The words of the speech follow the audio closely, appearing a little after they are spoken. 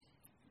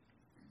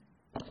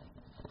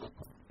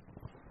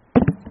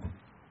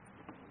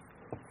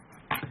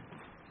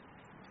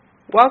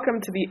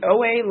Welcome to the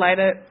OA Light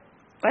a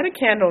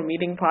Candle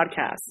Meeting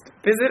Podcast.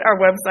 Visit our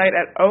website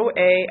at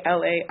oalaig.org,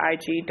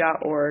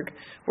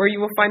 where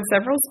you will find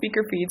several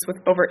speaker feeds with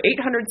over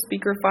 800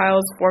 speaker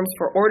files, forms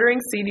for ordering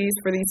CDs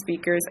for these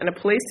speakers, and a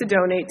place to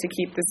donate to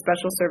keep this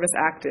special service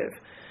active.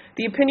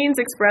 The opinions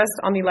expressed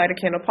on the Light a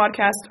Candle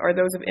podcast are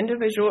those of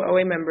individual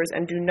OA members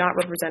and do not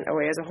represent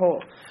OA as a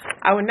whole.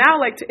 I would now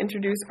like to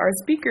introduce our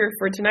speaker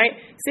for tonight,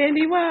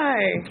 Sandy Y.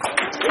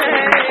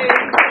 Yay!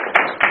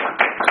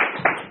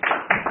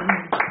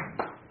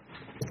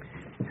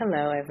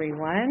 Hello,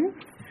 everyone.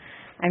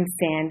 I'm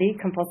Sandy,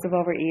 compulsive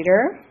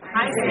overeater.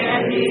 Hi,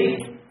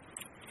 Sandy.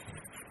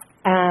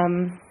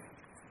 I'm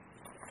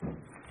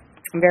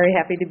very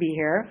happy to be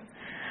here.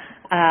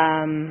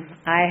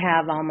 I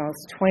have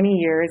almost 20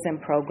 years in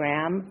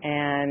program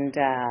and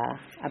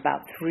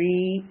about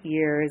 3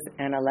 years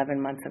and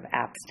 11 months of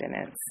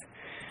abstinence.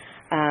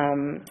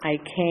 I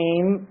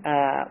came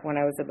when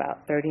I was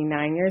about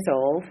 39 years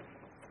old.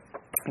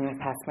 I'm going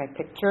to pass my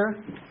picture.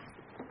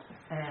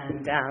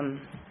 And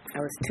I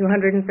was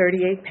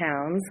 238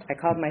 pounds. I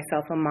called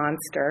myself a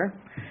monster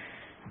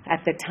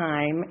at the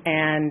time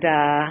and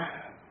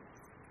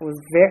was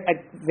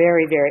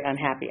very, very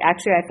unhappy.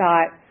 Actually, I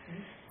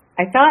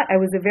thought I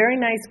was a very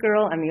nice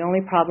girl, and the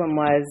only problem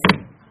was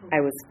I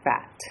was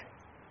fat.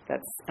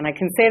 And I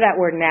can say that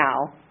word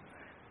now.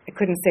 I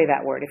couldn't say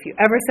that word. If you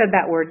ever said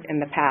that word in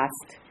the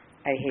past,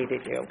 I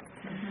hated you.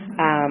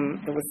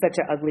 It was such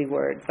an ugly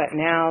word. But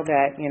now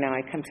that,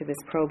 I come to this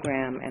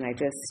program and I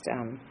just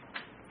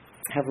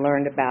have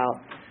learned about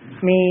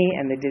me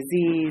and the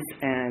disease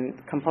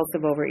and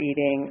compulsive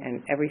overeating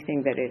and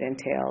everything that it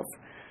entails,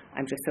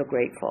 I'm just so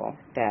grateful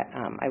that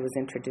I was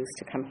introduced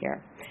to come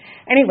here.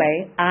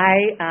 Anyway,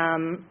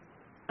 I'm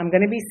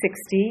going to be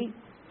 60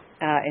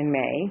 in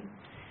May,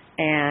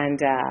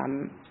 and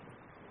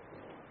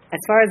as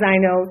far as I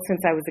know,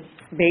 since I was a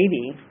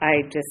baby,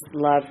 I just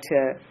love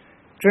to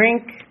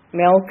drink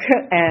milk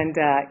and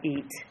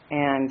eat,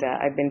 and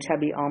I've been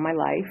chubby all my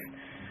life.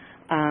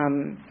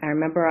 I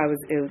remember I was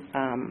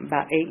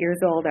about 8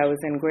 years old. I was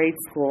in grade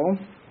school.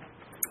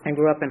 I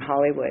grew up in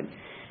Hollywood.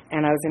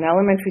 And I was in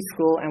elementary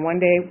school, and one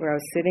day where I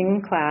was sitting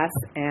in class,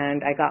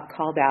 and I got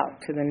called out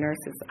to the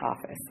nurse's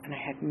office, and I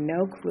had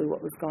no clue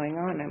what was going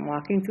on. I'm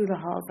walking through the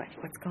halls like,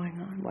 what's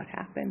going on? What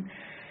happened?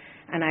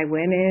 And I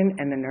went in,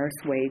 and the nurse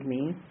weighed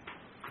me,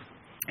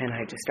 and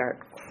I just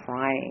started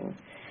crying.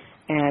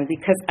 And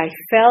because I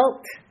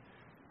felt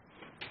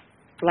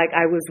like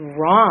I was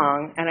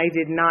wrong, and I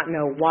did not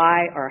know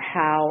why or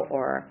how,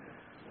 or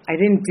I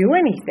didn't do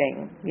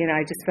anything.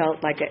 I just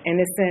felt like an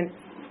innocent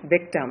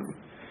victim.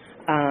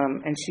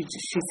 And she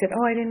said,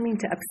 I didn't mean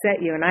to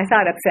upset you. And I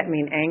thought upset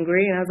mean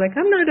angry. And I was like,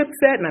 I'm not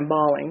upset. And I'm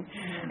bawling.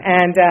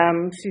 And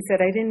she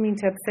said, I didn't mean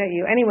to upset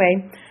you.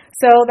 Anyway,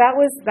 so that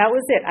was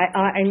it.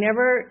 I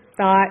never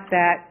thought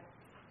that,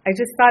 I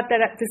just thought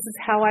that this is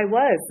how I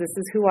was. This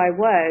is who I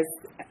was.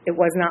 It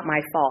was not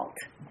my fault.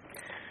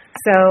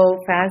 So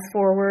fast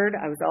forward,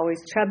 I was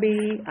always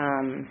chubby,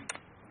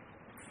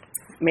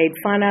 made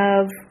fun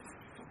of.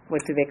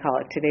 What do they call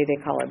it? Today they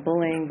call it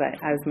bullying, but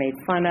I was made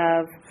fun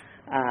of.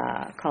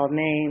 Called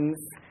names,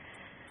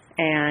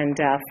 and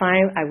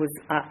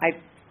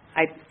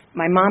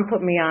my mom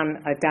put me on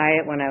a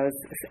diet when I was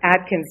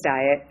Atkins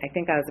diet. I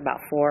think I was about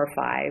 4 or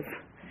 5,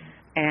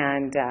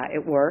 and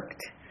it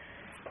worked.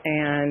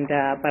 And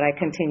but I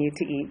continued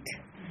to eat.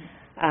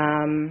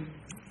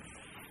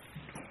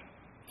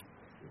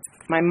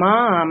 My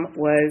mom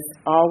was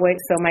always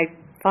my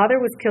father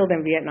was killed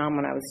in Vietnam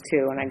when I was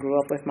 2, and I grew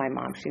up with my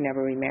mom. She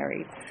never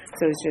remarried,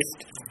 so it was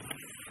just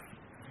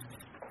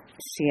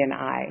she and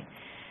I.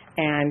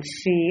 And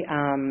she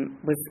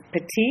was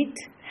petite,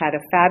 had a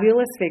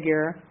fabulous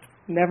figure,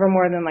 never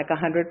more than like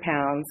 100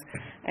 pounds,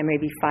 and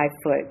maybe 5'0".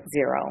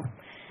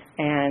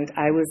 And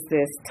I was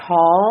this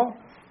tall,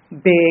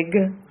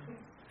 big,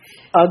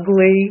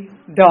 ugly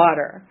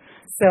daughter.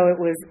 So it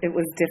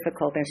was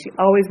difficult. And she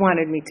always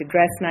wanted me to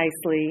dress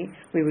nicely.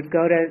 We would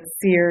go to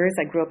Sears.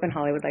 I grew up in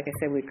Hollywood, like I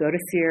said. We'd go to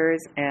Sears,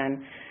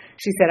 and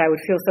she said I would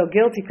feel so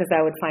guilty because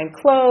I would find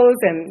clothes,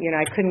 and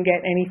I couldn't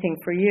get anything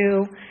for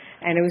you.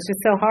 And it was just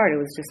so hard. It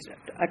was just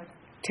a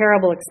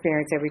terrible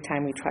experience every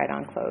time we tried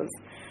on clothes.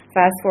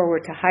 Fast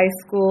forward to high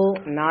school,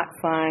 not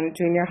fun.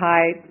 Junior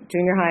high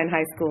and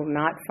high school,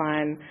 not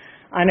fun.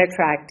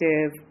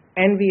 Unattractive,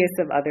 envious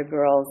of other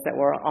girls that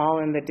were all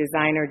in the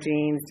designer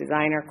jeans,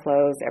 designer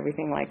clothes,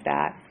 everything like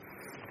that.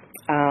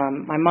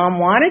 My mom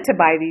wanted to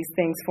buy these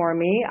things for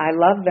me. I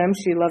loved them.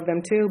 She loved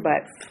them too,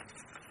 but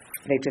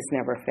they just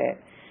never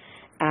fit.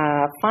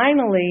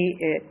 Finally,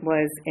 it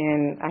was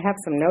I have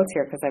some notes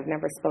here because I've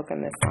never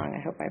spoken this long.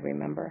 I hope I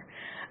remember.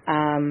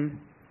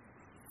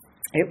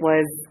 It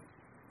was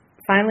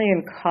finally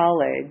in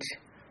college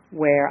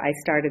where I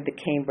started the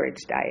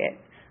Cambridge diet.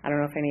 I don't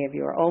know if any of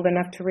you are old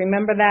enough to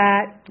remember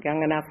that,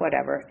 young enough,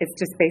 whatever. It's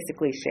just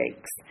basically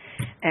shakes.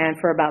 And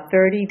for about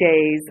 30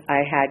 days,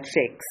 I had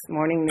shakes,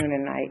 morning, noon,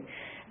 and night.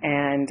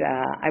 And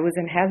I was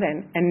in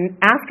heaven. And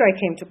after I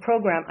came to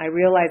program, I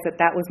realized that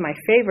that was my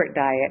favorite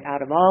diet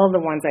out of all the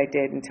ones I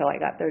did until I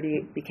got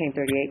 38, became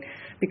 38,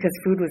 because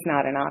food was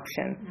not an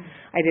option.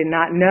 I did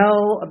not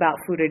know about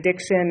food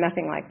addiction,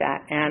 nothing like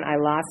that. And I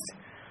lost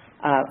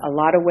a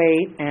lot of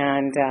weight,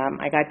 and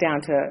I got down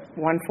to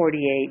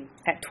 148.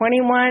 At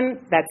 21,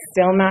 that's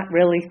still not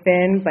really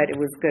thin, but it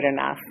was good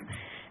enough.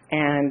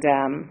 And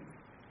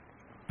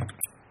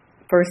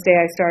first day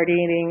I started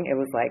eating, it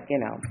was like,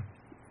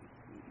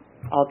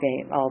 all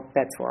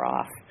bets were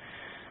off.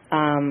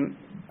 I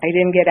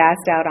didn't get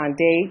asked out on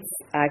dates.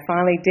 I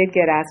finally did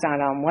get asked out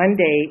on one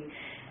date,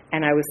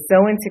 and I was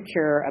so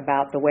insecure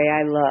about the way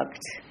I looked.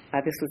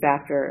 This was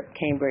after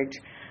Cambridge,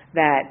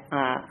 that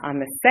on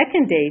the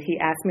second date, he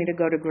asked me to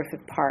go to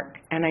Griffith Park,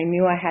 and I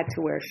knew I had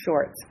to wear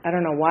shorts. I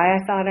don't know why I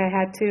thought I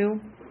had to,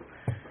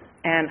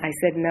 and I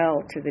said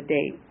no to the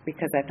date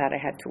because I thought I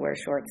had to wear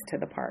shorts to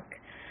the park.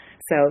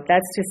 So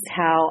that's just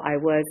how I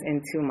was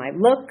into my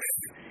looks,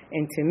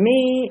 into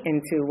me,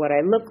 into what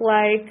I look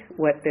like,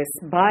 what this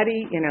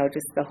body,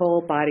 just the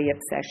whole body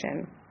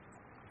obsession.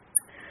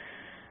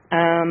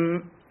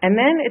 And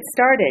then it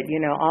started,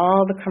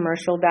 all the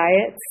commercial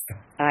diets.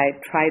 I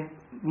tried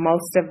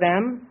most of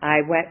them.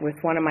 I went with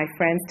one of my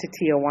friends to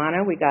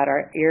Tijuana. We got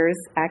our ears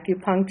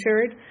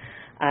acupunctured.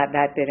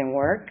 That didn't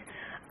work.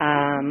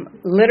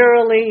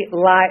 Another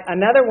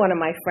one of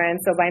my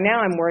friends, so by now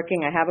I'm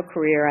working, I have a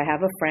career, I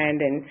have a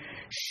friend, and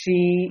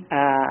she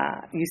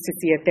used to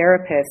see a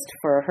therapist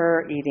for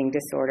her eating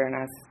disorder, and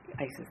I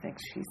used to think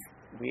she's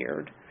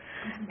weird.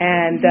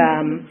 And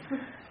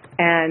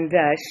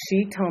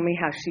she told me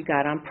how she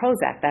got on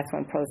Prozac. That's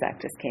when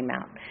Prozac just came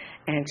out.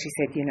 And she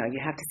said, you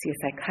have to see a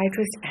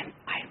psychiatrist, and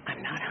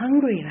I'm not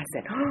hungry. And I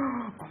said,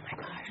 oh my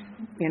gosh.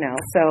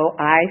 So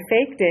I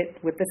faked it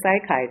with the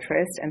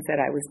psychiatrist and said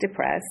I was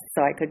depressed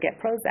so I could get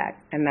Prozac,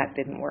 and that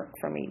didn't work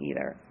for me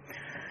either.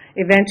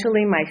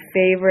 Eventually, my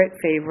favorite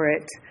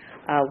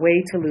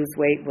way to lose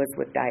weight was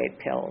with diet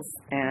pills,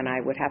 and I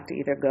would have to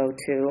either go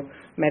to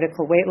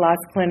medical weight loss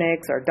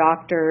clinics or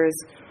doctors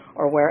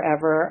or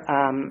wherever.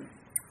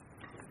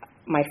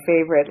 My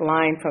favorite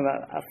line from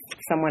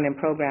someone in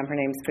program, her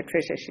name's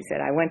Patricia, she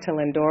said, I went to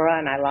Lindora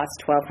and I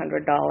lost $1,200.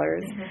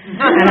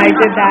 And I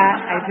did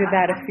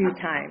that a few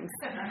times.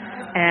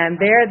 And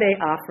there they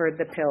offered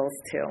the pills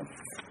too.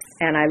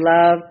 And I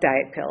loved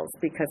diet pills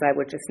because I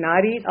would just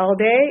not eat all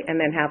day and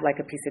then have like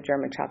a piece of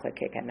German chocolate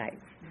cake at night.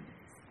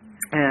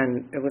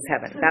 And it was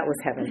heaven. That was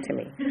heaven to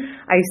me.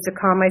 I used to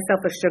call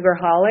myself a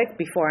sugarholic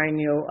before I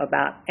knew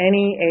about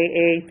any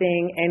AA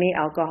thing, any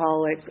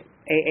alcoholic,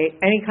 AA,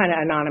 any kind of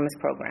anonymous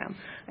program.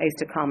 I used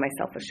to call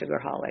myself a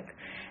sugarholic.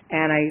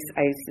 And I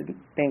used to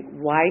think,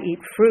 why eat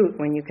fruit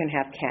when you can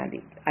have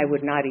candy? I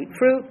would not eat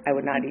fruit. I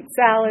would not eat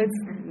salads,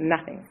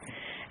 nothing.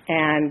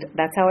 And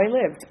that's how I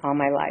lived all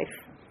my life.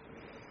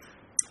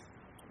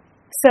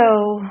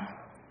 So,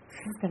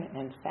 this is going to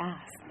end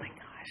fast. Oh my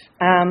gosh.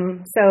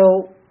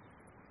 So,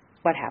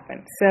 what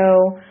happened?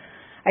 So,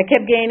 I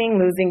kept gaining,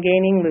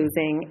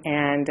 losing,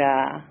 and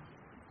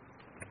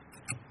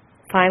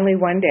finally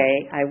one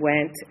day I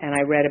went and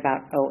I read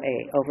about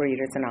OA,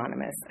 Overeaters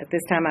Anonymous. At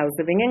this time I was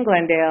living in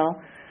Glendale,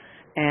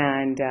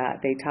 and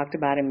they talked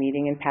about a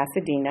meeting in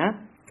Pasadena.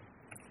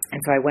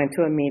 And so I went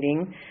to a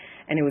meeting,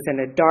 and it was in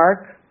a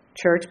dark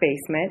church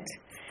basement,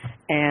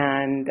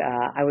 and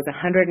I was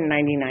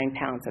 199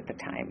 pounds at the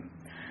time.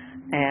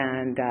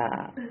 And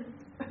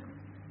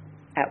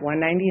at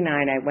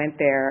 199, I went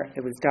there.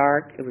 It was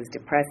dark. It was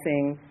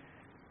depressing.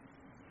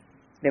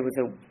 There was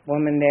a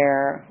woman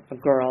there, a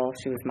girl.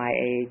 She was my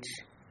age.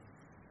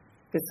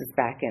 This was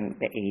back in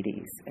the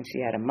 80s. And she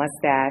had a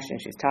mustache,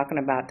 and she was talking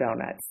about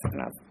donuts.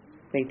 And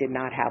they did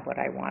not have what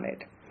I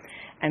wanted.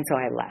 And so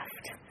I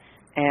left.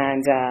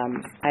 And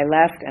I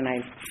left, and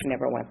I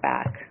never went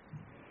back.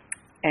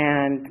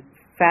 And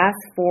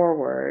fast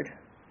forward,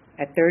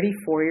 at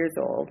 34 years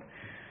old,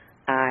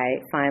 I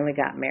finally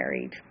got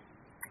married.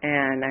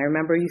 And I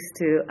remember I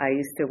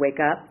used to wake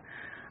up.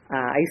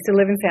 I used to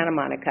live in Santa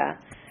Monica,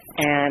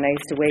 and I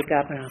used to wake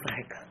up, and I was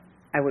like,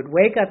 I would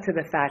wake up to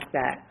the fact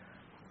that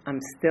I'm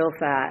still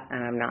fat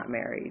and I'm not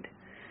married.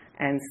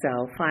 And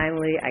so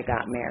finally I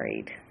got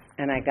married.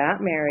 And I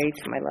got married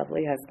to my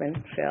lovely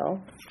husband,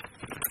 Phil.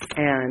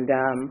 And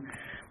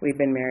we've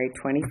been married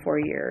 24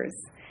 years.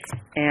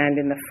 And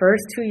in the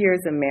first 2 years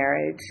of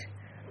marriage,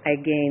 I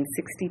gained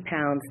 60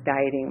 pounds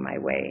dieting my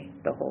way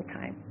the whole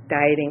time,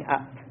 dieting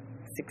up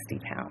 60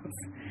 pounds.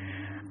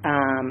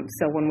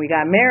 So when we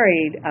got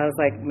married, I was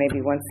like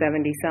maybe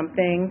 170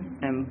 something,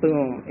 and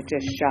boom, it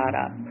just shot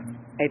up.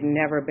 I'd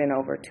never been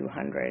over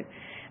 200.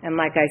 And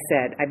like I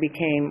said, I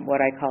became what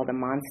I called a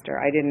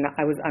monster. I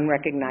was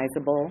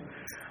unrecognizable.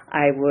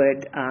 I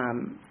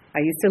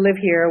used to live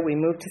here. We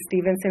moved to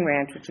Stevenson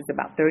Ranch, which is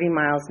about 30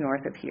 miles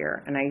north of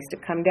here. And I used to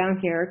come down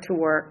here to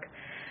work,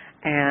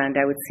 and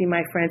I would see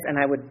my friends, and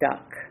I would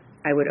duck.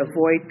 I would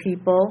avoid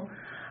people.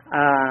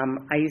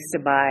 I used to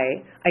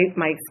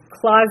my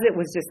closet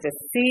was just a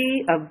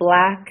sea of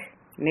black,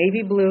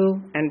 navy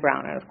blue, and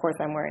brown. And of course,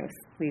 I'm wearing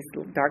these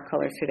dark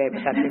colors today,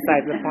 but that's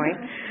besides the point.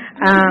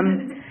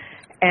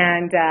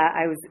 And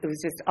it was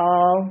just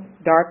all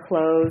dark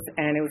clothes,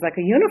 and it was like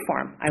a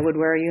uniform. I would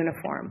wear a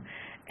uniform.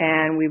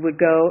 And we would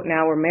go,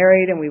 now we're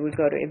married, and we would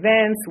go to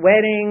events,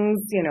 weddings,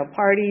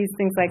 parties,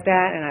 things like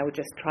that, and I would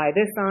just try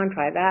this on,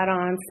 try that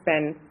on,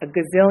 spend $1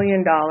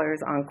 gazillion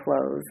on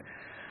clothes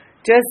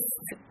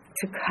just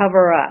to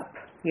cover up,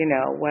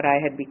 what I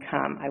had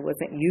become. I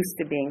wasn't used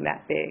to being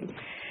that big.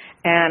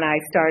 And I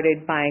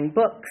started buying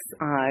books,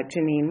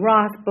 Janine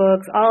Roth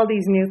books, all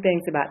these new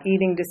things about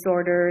eating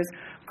disorders,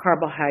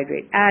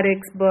 carbohydrate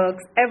addicts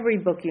books, every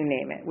book you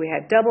name it. We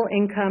had double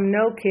income,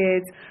 no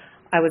kids.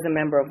 I was a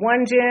member of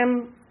one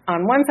gym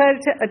on one side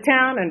of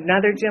town,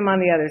 another gym on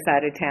the other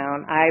side of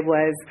town. I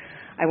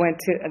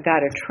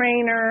got a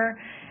trainer,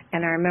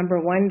 and I remember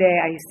one day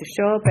I used to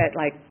show up at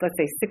let's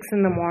say 6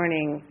 in the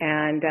morning,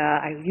 and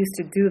I used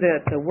to do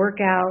the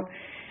workout.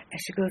 And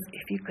she goes,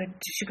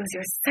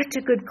 you're such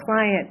a good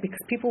client, because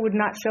people would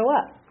not show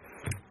up.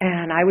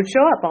 And I would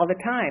show up all the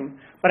time,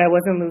 but I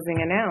wasn't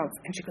losing an ounce.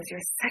 And she goes, you're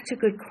such a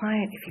good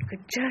client. If you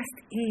could just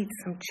eat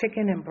some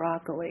chicken and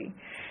broccoli.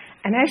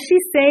 And as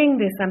she's saying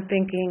this, I'm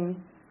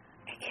thinking,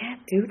 I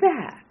can't do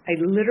that. I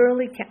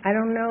literally can't. I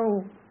don't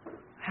know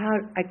how.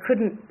 I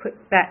couldn't put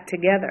that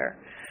together.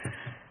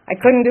 I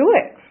couldn't do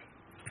it.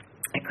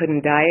 I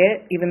couldn't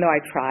diet, even though I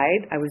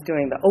tried. I was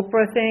doing the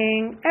Oprah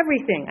thing,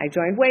 everything. I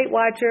joined Weight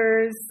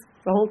Watchers,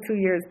 the whole 2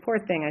 years. Poor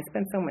thing, I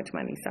spent so much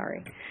money,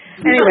 sorry.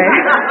 Anyway,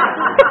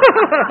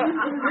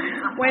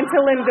 went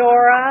to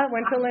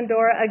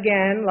Lindora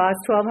again,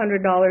 lost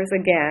 $1,200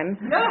 again.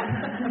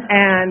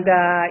 And,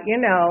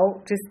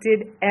 just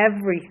did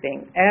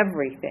everything.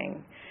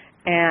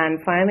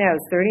 And finally, I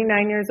was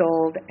 39 years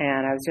old,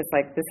 and I was just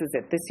like, this is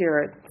it. This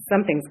year,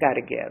 something's got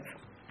to give.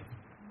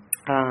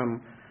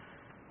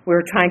 We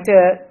were trying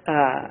to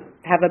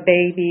have a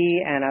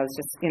baby, and I was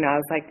just, I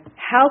was like,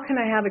 how can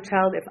I have a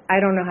child if I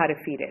don't know how to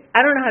feed it?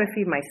 I don't know how to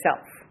feed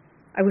myself.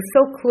 I was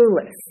so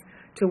clueless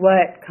to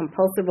what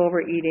compulsive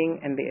overeating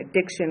and the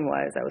addiction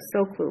was. I was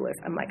so clueless.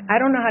 I'm like, I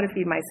don't know how to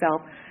feed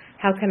myself.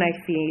 How can I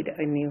feed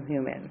a new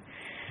human?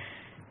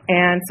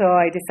 And so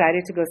I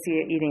decided to go see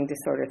an eating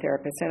disorder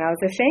therapist, and I was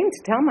ashamed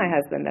to tell my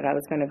husband that I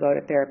was going to go to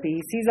therapy.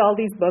 He sees all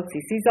these books,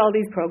 he sees all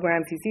these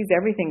programs, he sees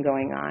everything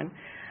going on.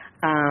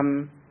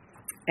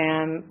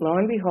 And lo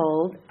and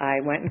behold, I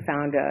went and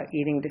found a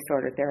eating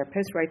disorder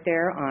therapist right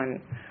there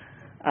on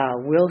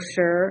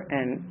Wilshire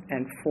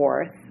and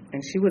 4th,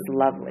 and she was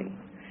lovely.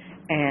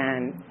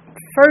 And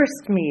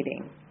first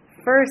meeting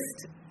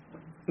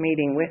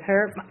with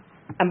her,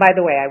 and by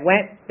the way,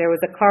 there was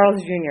a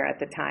Carl's Jr. at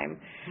the time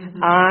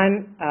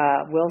on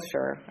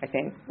Wilshire, I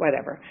think,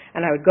 whatever.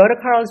 And I would go to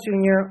Carl's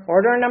Jr.,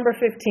 order a number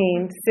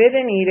 15, sit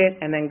and eat it,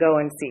 and then go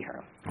and see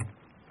her.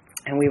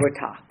 And we would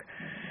talk.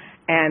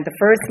 And the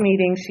first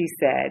meeting, she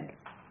said,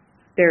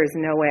 there is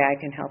no way I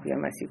can help you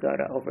unless you go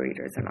to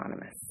Overeaters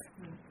Anonymous.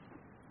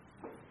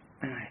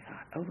 And I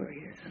thought,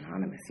 Overeaters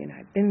Anonymous,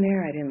 I've been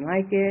there, I didn't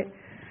like it.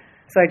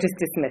 So I just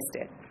dismissed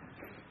it.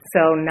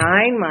 So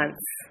 9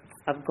 months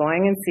of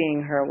going and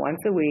seeing her once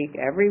a week,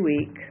 every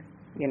week,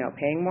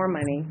 paying more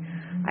money,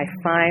 I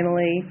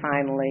finally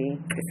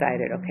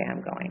decided, okay,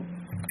 I'm going.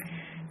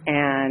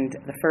 And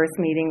the first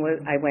meeting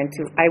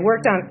I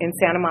worked in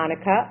Santa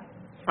Monica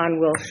on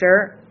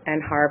Wilshire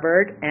and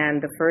Harvard,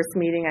 and the first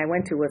meeting I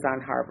went to was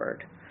on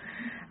Harvard,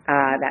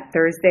 that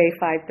Thursday,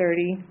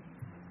 5:30.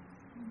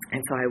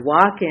 And so I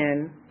walk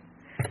in,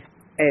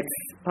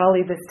 it's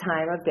probably this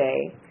time of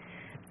day,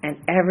 and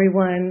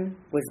everyone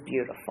was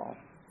beautiful.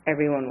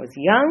 Everyone was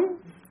young.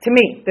 To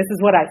me, this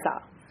is what I saw.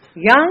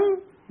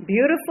 Young,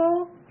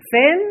 beautiful,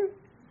 thin.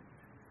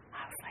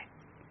 I was like,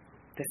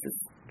 this is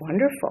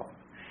wonderful.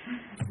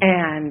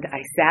 And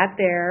I sat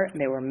there, and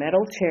there were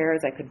metal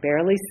chairs. I could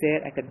barely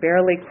sit. I could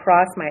barely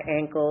cross my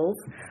ankles.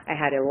 I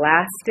had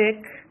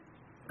elastic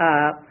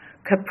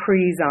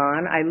capris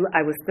on.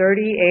 I was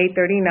 38,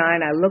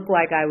 39. I looked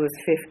like I was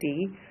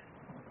 50.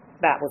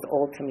 That was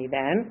old to me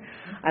then.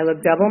 I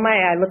looked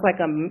like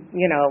a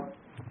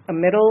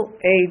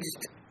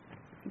middle-aged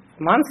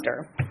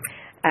monster.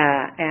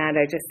 And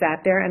I just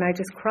sat there, and I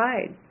just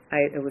cried.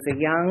 It was a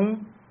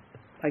young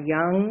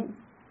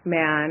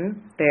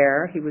man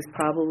there. He was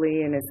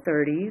probably in his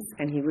 30s,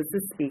 and he was the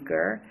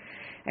speaker,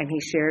 and he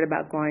shared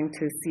about going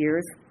to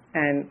Sears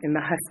and in the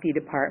Husky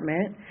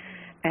department,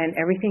 and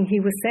everything he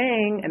was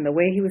saying and the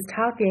way he was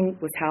talking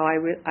was how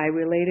I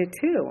related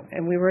too,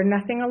 and we were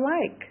nothing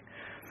alike.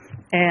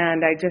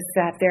 And I just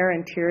sat there,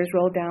 and tears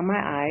rolled down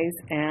my eyes,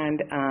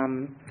 and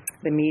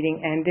the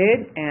meeting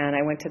ended, and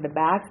I went to the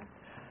back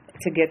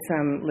to get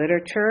some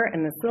literature,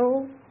 and this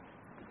little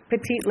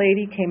petite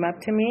lady came up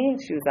to me.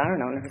 She was, in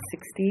her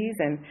 60s,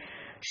 and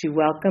she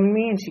welcomed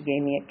me, and she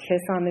gave me a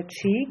kiss on the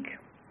cheek,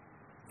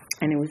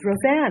 and it was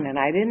Roseanne, and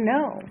I didn't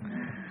know.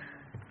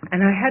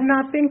 And I had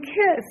not been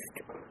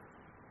kissed.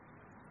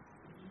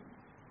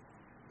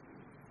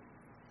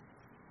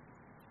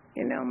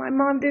 My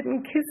mom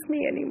didn't kiss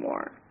me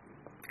anymore,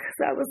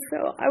 because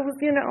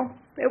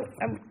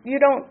you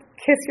don't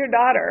kiss your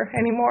daughter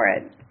anymore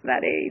at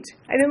that age.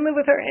 I didn't live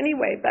with her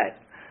anyway, but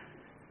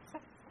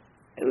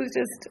it was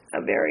just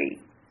a very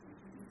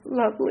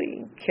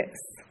lovely kiss.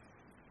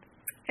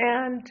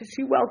 And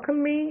she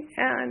welcomed me,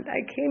 and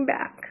I came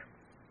back.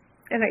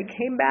 And I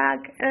came back,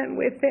 and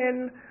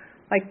within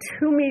like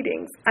 2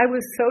 meetings, I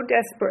was so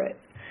desperate.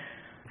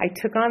 I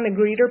took on the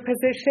greeter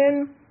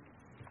position,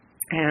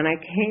 and I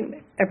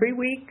came every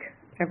week,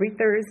 every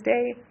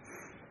Thursday,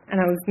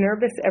 and I was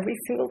nervous every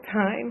single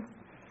time,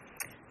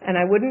 and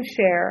I wouldn't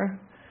share,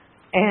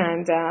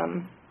 and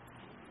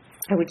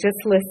I would just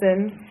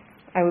listen.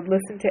 I would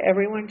listen to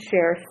everyone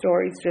share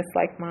stories just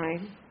like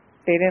mine.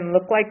 They didn't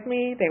look like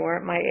me. They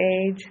weren't my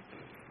age.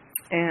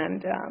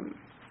 And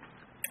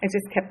I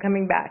just kept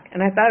coming back.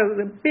 And I thought it was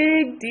a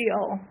big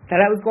deal that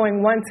I was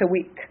going once a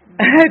week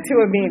to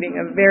a meeting,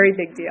 a very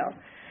big deal.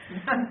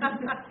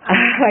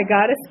 I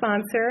got a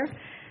sponsor,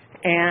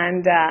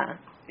 and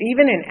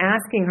even in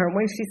asking her,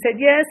 when she said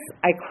yes,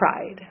 I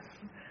cried.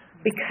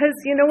 Because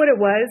you know what it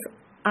was?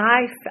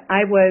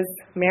 I was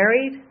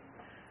married.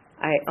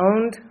 I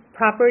owned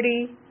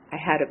property. I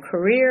had a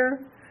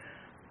career.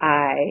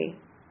 I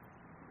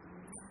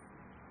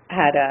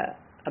had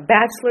a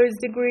bachelor's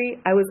degree.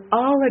 I was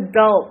all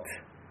adult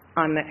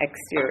on the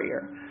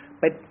exterior.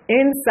 But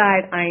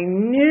inside, I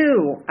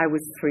knew I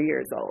was 3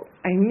 years old.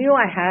 I knew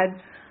I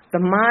had the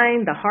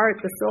mind, the heart,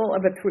 the soul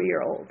of a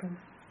 3-year-old.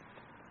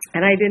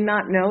 And I did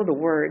not know the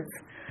words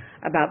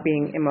about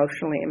being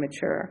emotionally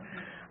immature.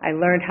 I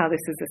learned how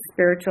this is a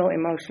spiritual,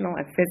 emotional,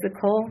 and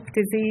physical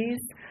disease.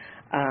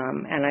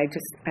 And I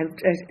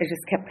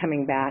just kept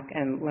coming back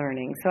and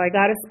learning. So I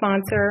got a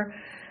sponsor.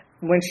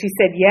 When she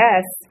said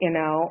yes,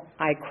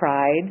 I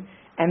cried.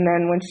 And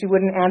then when she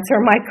wouldn't answer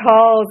my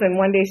calls, and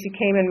one day she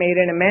came and made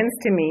an amends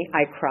to me,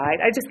 I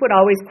cried. I just would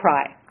always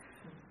cry.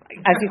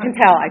 As you can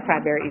tell, I cry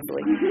very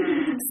easily.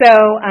 So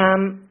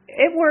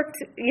it worked,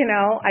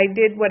 I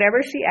did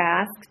whatever she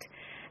asked.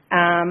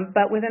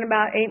 But within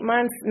about 8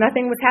 months,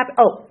 nothing was happening.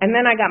 Oh, and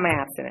then I got my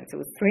abstinence. It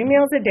was 3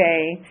 meals a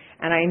day,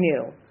 and I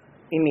knew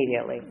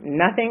immediately.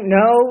 Nothing,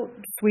 no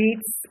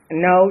sweets,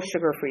 no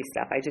sugar-free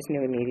stuff. I just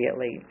knew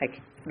immediately.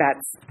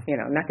 That's,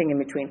 nothing in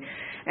between.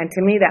 And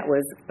to me, that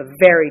was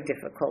very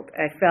difficult.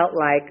 I felt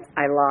like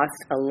I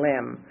lost a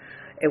limb.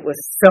 It was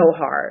so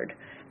hard.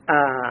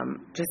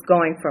 Just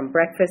going from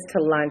breakfast to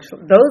lunch,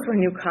 those were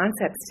new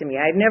concepts to me.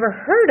 I'd never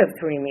heard of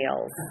 3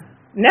 meals.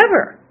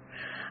 Never.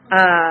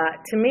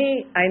 To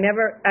me,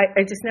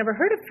 I just never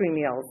heard of 3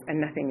 meals and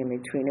nothing in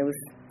between. It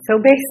was so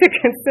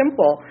basic and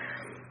simple.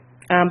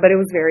 But it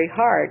was very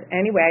hard.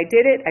 Anyway, I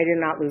did it. I did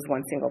not lose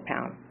 1 single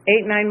pound.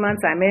 8-9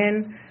 months I'm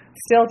in,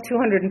 still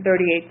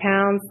 238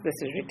 pounds. This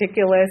is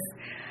ridiculous.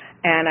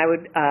 And I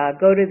would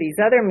go to these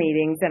other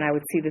meetings, and I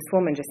would see this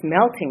woman just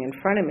melting in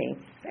front of me.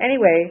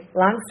 Anyway,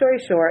 long story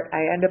short,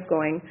 I ended up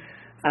going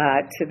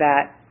to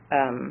that.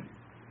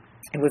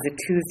 It was a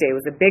Tuesday. It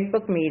was a big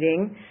book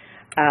meeting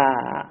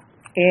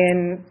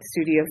in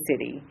Studio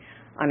City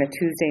on a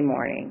Tuesday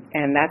morning.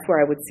 And that's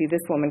where I would see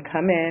this woman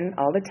come in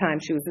all the time.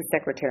 She was the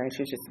secretary, and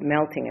she was just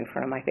melting in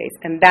front of my face.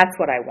 And that's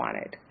what I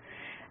wanted.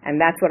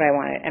 And that's what I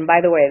wanted. And by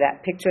the way,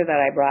 that picture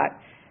that I brought,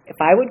 if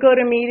I would go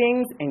to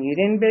meetings and you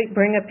didn't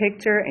bring a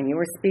picture and you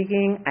were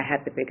speaking, I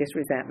had the biggest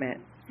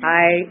resentment.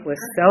 I was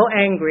so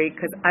angry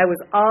because I was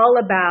all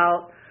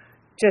about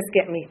just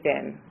get me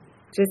thin.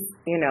 Just,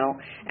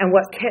 And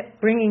what kept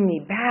bringing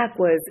me back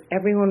was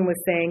everyone was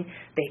saying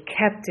they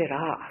kept it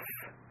off.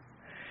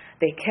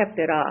 They kept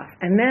it off.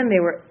 And then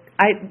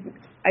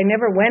I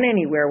never went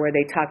anywhere where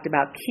they talked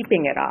about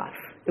keeping it off.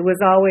 It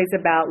was always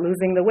about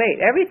losing the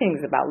weight.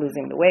 Everything's about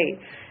losing the weight.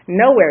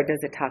 Nowhere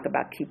does it talk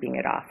about keeping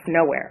it off.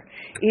 Nowhere.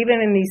 Even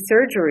in the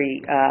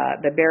surgery,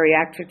 the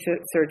bariatric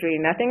surgery,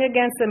 nothing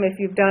against them. If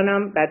you've done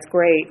them, that's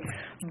great.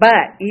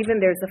 But even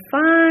there's a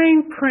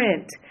fine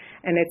print,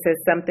 and it says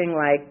something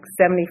like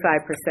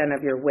 75%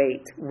 of your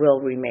weight will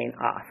remain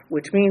off,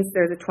 which means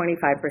there's a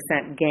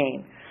 25%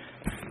 gain.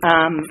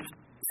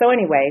 So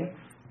anyway,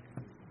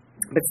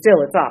 but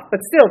still it's off.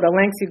 But still, the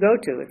lengths you go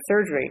to, it's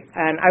surgery.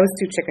 And I was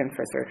too chicken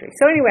for surgery.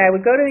 So anyway, I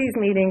would go to these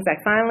meetings. I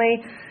finally,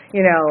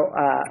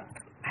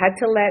 had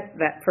to let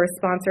that first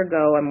sponsor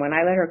go. And when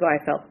I let her go,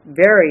 I felt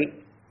very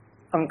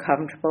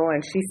uncomfortable.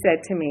 And she said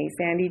to me,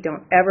 Sandy,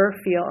 don't ever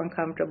feel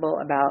uncomfortable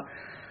about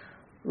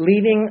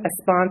leaving a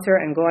sponsor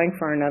and going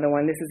for another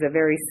one. This is a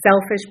very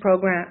selfish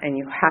program, and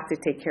you have to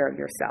take care of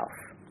yourself.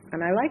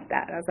 And I liked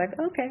that. I was like,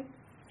 okay.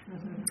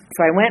 Mm-hmm.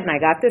 So I went and I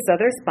got this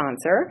other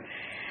sponsor,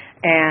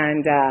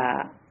 and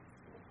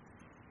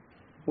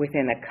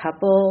within a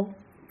couple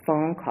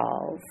phone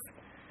calls,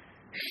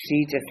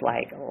 she just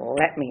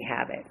let me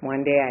have it.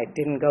 One day I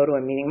didn't go to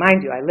a meeting.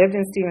 Mind you, I lived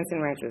in Stevenson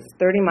Ranch. It was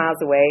 30 miles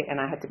away,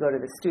 and I had to go to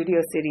the Studio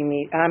City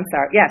meeting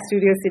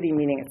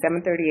at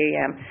 7:30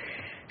 a.m.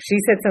 She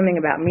said something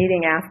about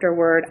meeting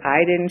afterward.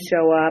 I didn't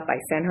show up. I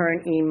sent her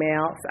an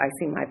email. I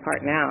see my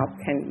part now,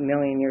 10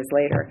 million years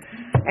later.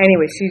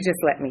 Anyway, she just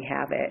let me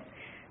have it.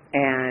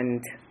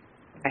 And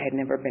I had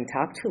never been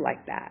talked to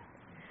like that.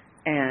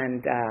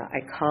 And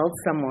I called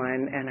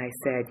someone, and I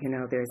said,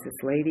 there's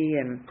this lady,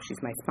 and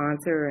she's my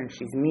sponsor, and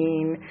she's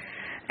mean.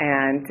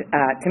 And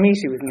to me,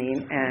 she was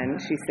mean. And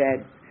she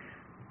said,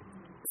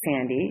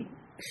 Sandy,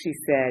 she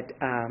said,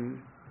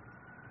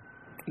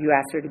 you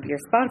asked her to be your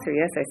sponsor?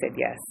 Yes, I said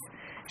yes.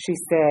 She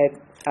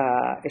said,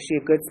 is she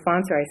a good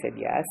sponsor? I said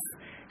yes.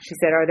 She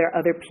said, are there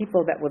other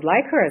people that would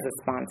like her as a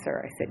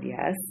sponsor? I said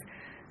yes.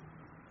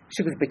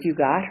 She goes, but you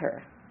got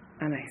her.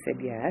 And I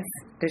said yes.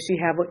 Does she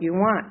have what you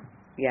want?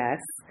 Yes.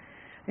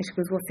 And she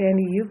goes, well,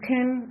 Sandy, you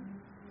can,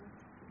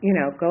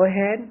 go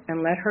ahead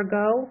and let her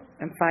go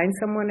and find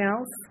someone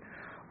else.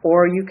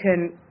 Or you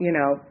can,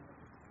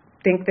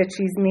 think that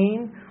she's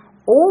mean.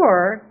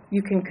 Or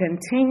you can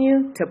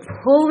continue to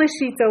pull the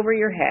sheets over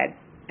your head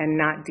and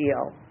not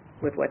deal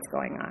with what's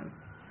going on.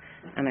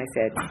 And I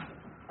said,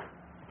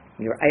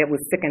 I was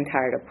sick and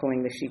tired of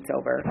pulling the sheets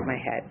over my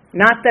head.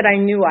 Not that I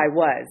knew I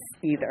was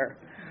either.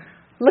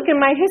 Look at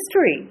my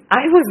history.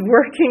 I was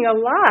working a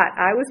lot.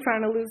 I was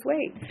trying to lose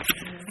weight.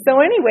 So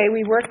anyway,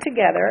 we worked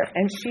together,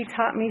 and she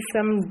taught me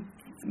some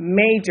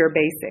major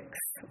basics.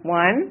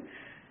 One,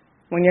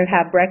 when you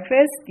have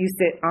breakfast, you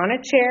sit on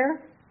a chair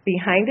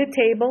behind a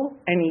table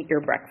and eat your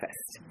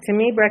breakfast. To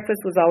me,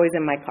 breakfast was always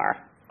in my car.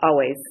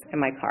 Always in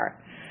my car.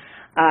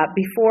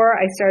 Before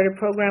I started a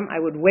program, I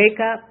would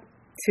wake up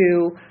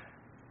to,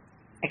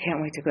 I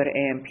can't wait to go to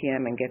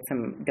AM/PM and get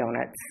some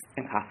donuts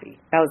and coffee.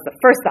 That was the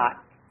first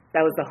thought.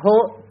 That was the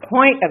whole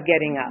point of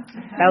getting up.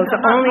 That was the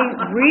only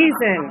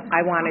reason I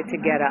wanted to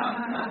get up,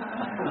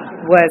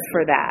 was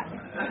for that.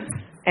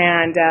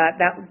 And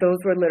that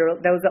was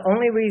the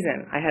only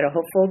reason. I had a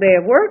whole full day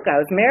of work. I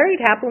was married,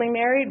 happily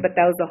married, but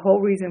that was the whole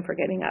reason for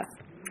getting up.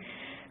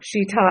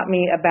 She taught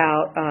me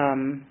about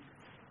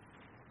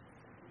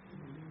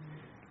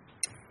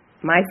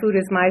my food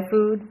is my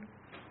food.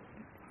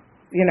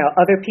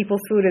 Other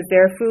people's food is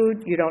their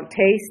food. You don't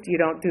taste, you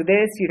don't do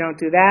this, you don't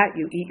do that.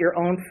 You eat your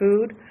own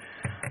food.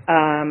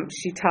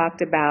 She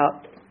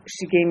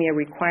gave me a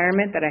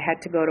requirement that I had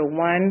to go to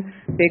one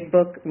big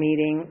book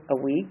meeting a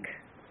week,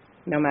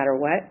 no matter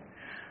what.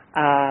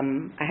 I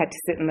had to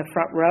sit in the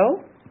front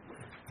row,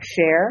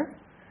 share,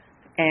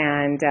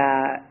 and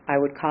I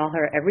would call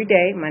her every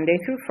day, Monday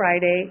through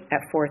Friday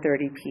at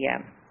 4:30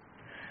 p.m.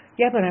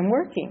 Yeah, but I'm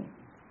working.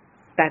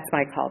 That's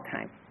my call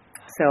time.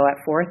 So at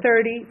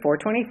 4:30,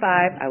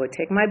 4:25, I would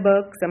take my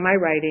books and my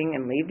writing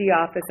and leave the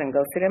office and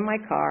go sit in my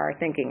car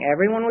thinking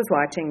everyone was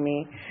watching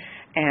me.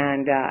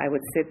 And I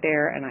would sit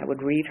there and I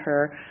would read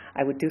her.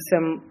 I would do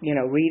some,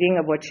 reading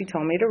of what she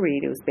told me to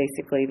read. It was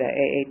basically the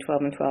AA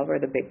 12 and 12 or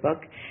the big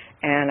book.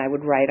 And I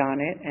would write on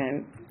it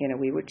and,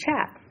 we would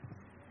chat.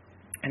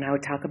 And I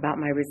would talk about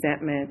my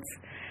resentments.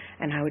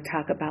 And I would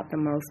talk about the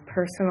most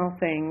personal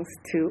things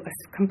to a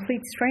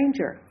complete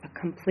stranger.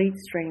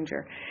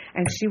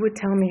 And she would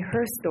tell me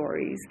her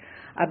stories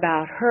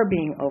about her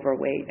being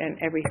overweight and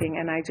everything.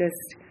 And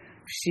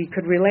she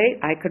could relate,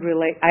 I could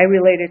relate. I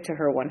related to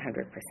her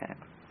 100%.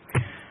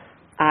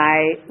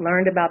 I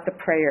learned about the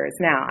prayers.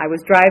 Now, I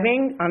was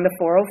driving on the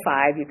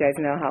 405. You guys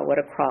know what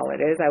a crawl it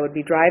is. I would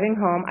be driving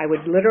home. I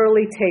would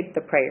literally tape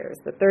the prayers.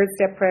 The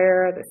 3rd-step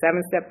prayer, the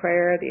 7th-step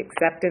prayer, the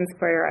acceptance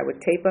prayer. I would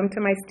tape them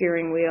to my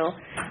steering wheel,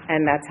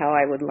 and that's how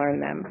I would learn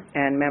them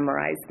and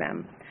memorize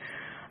them.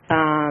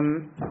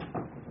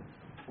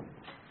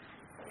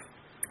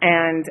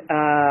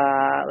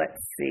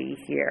 Let's see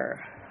here.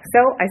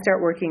 So I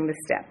start working the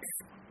steps.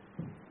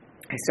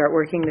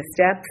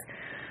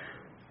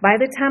 By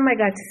the time I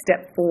got to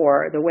step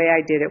 4, the way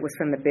I did it was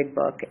from the big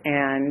book,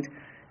 and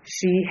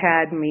she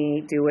had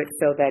me do it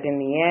so that in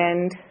the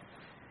end,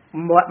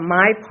 what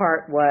my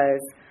part was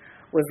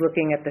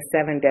looking at the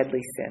 7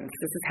 deadly sins.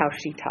 This is how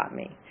she taught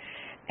me.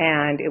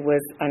 And it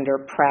was under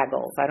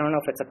Praggles. I don't know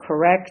if it's a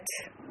correct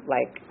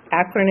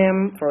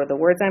acronym for the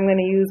words I'm going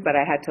to use, but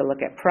I had to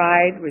look at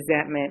pride,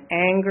 resentment,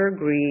 anger,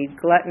 greed,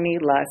 gluttony,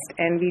 lust,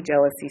 envy,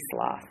 jealousy,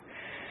 sloth.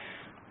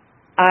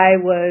 I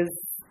was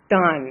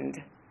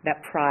stunned that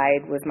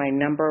pride was my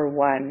number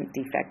 1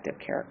 defective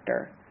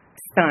character.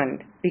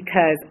 Stunned,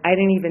 because I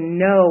didn't even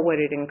know what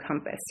it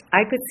encompassed.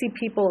 I could see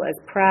people as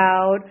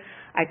proud.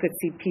 I could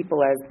see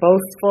people as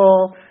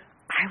boastful.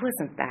 I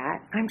wasn't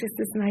that. I'm just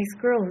this nice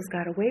girl who's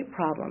got a weight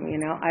problem,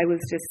 I was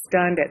just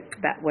stunned at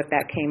what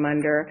that came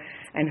under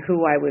and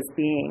who I was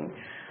being.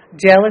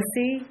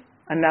 Jealousy,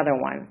 another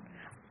one.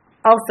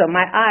 Also,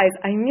 my eyes,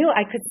 I knew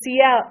I could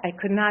see out, I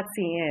could not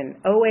see in.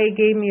 OA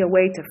gave me a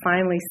way to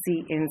finally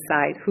see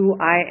inside who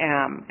I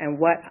am and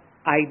what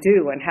I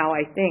do and how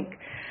I think.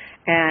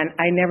 And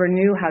I never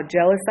knew how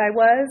jealous I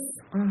was.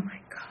 Oh, my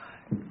God.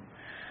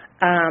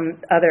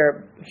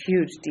 Other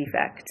huge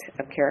defect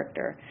of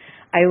character.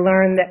 I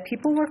learned that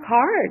people work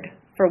hard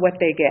for what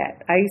they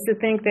get. I used to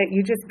think that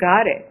you just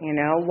got it,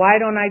 Why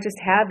don't I just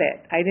have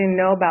it? I didn't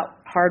know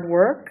about hard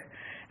work.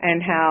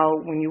 And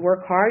how when you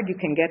work hard, you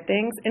can get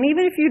things. And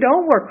even if you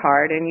don't work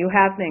hard and you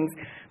have things,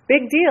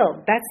 big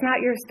deal. That's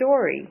not your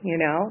story,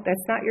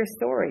 That's not your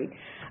story.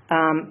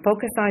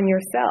 Focus on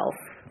yourself.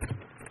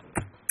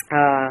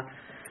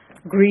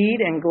 Greed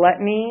and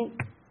gluttony,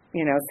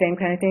 same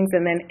kind of things.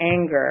 And then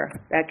anger,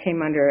 that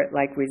came under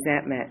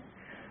resentment.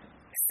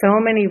 So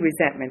many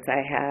resentments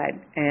I had.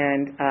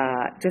 And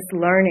just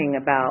learning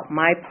about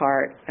my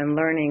part and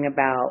learning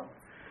about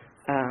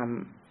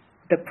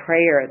the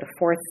prayer, the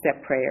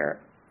 4th-step prayer.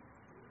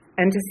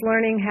 And just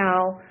learning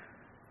how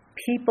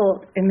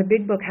people, in the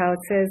big book, how it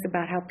says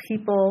about how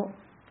people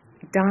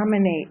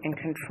dominate and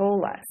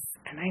control us.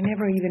 And I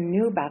never even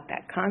knew about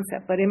that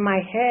concept. But in my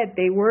head,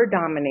 they were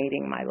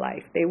dominating my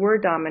life. They were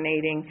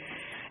dominating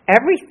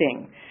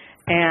everything.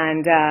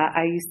 And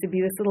I used to be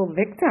this little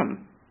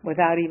victim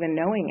without even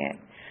knowing it.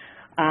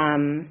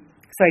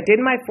 So I did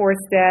my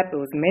 4-step. It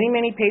was many,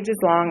 many pages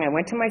long. I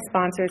went to my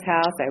sponsor's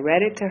house. I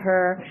read it to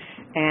her.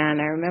 And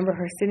I remember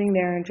her sitting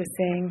there and just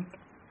saying,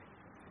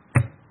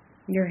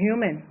 "You're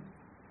human."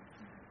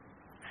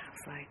 I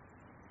was like,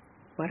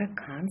 what a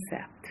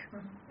concept.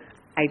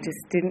 I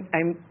just didn't,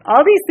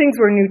 all these things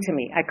were new to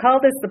me. I call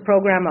this the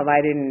program of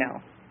I didn't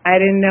know. I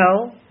didn't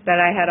know that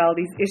I had all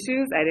these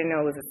issues. I didn't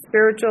know it was a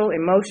spiritual,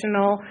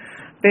 emotional,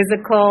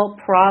 physical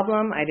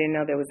problem. I didn't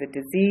know there was a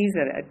disease,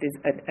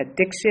 an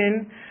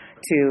addiction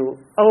to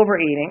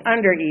overeating,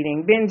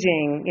 undereating,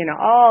 binging,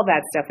 all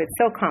that stuff. It's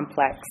so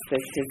complex,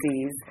 this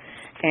disease.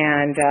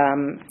 And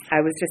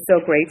I was just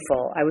so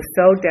grateful. I was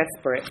so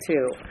desperate,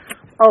 too.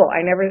 Oh,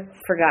 I never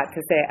forgot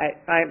to say,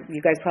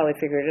 you guys probably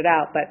figured it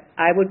out, but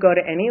I would go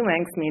to any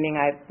lengths, meaning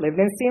I lived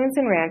in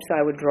Stevenson Ranch, so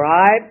I would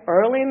drive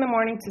early in the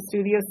morning to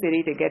Studio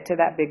City to get to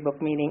that big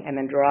book meeting and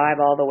then drive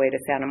all the way to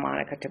Santa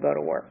Monica to go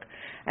to work.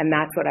 And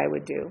that's what I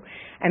would do.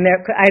 And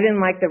I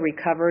didn't like the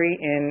recovery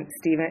in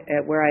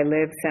where I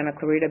lived, Santa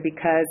Clarita,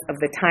 because of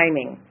the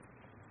timing.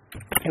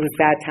 It was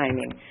bad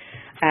timing.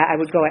 I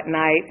would go at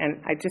night, and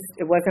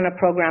it wasn't a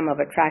program of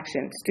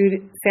attraction.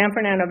 San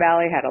Fernando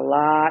Valley had a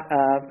lot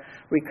of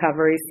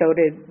recovery, so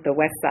did the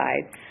West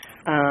Side.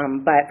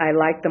 But I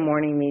liked the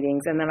morning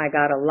meetings, and then I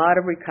got a lot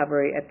of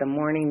recovery at the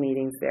morning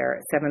meetings there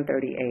at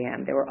 7:30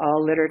 a.m. They were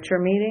all literature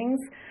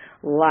meetings,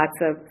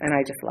 and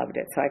I just loved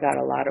it. So I got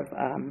a lot of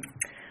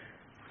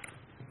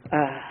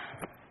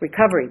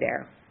recovery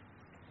there.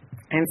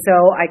 And so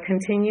I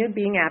continued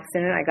being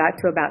abstinent. I got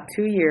to about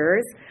 2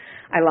 years.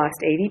 I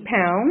lost 80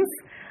 pounds.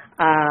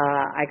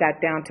 I got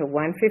down to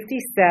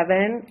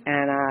 157,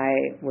 and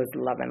I was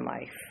loving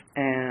life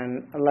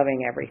and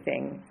loving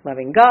everything,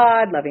 loving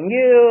God, loving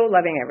you,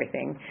 loving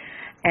everything.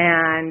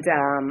 And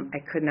I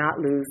could not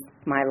lose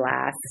my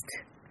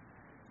last,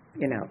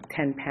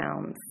 10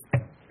 pounds.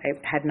 I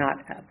had not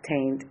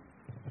obtained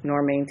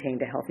nor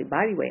maintained a healthy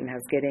body weight, and I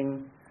was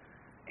getting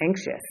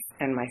anxious.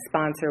 And my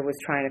sponsor was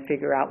trying to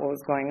figure out what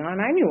was going on.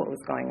 I knew what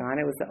was going on.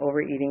 It was the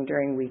overeating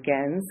during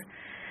weekends.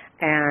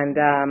 And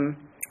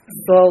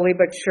slowly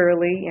but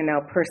surely,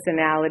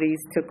 personalities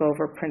took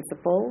over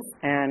principles,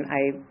 and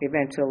I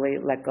eventually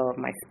let go of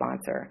my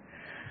sponsor.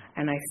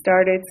 And I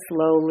started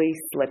slowly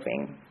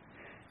slipping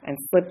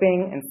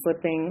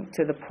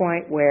to the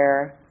point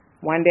where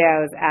one day I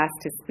was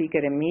asked to speak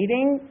at a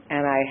meeting,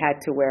 and I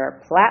had to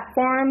wear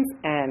platforms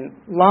and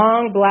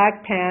long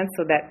black pants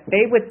so that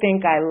they would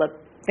think I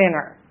looked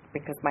thinner,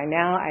 because by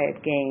now I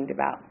had gained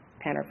about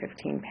 10 or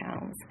 15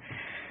 pounds.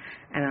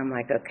 And I'm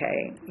like,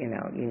 okay, you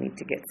need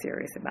to get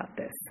serious about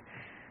this.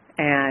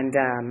 And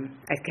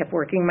I kept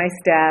working my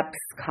steps,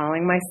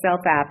 calling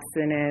myself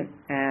abstinent,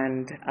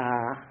 and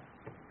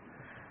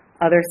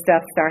other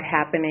stuff started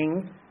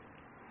happening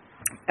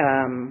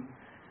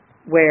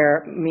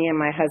where me and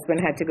my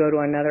husband had to go to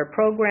another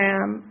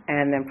program,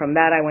 and then from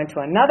that I went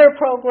to another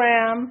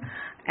program,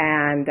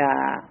 and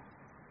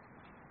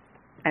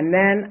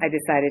then I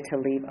decided to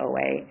leave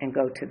OA and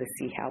go to the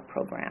See-How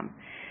program.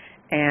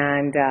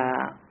 And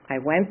I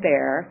went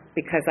there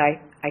because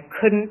I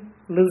couldn't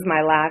lose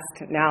my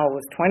last, now it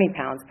was 20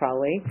 pounds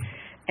probably,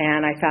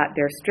 and I thought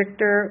they're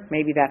stricter,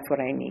 maybe that's what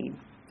I need.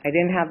 I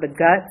didn't have the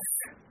guts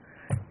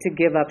to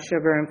give up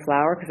sugar and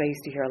flour, because I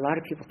used to hear a lot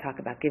of people talk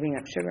about giving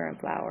up sugar and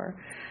flour.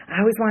 I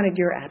always wanted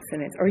your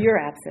abstinence.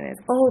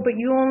 Oh, but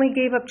you only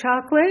gave up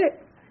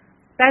chocolate?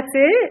 That's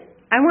it?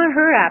 I want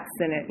her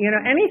abstinent,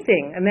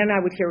 anything. And then I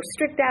would hear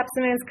strict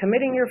abstinence,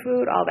 committing your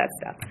food, all that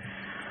stuff.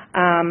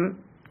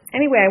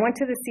 Anyway, I went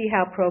to the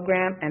See-How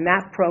program, and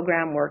that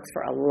program works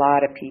for a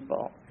lot of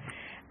people.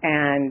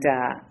 And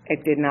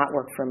it did not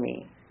work for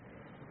me.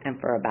 And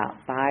for about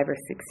 5 or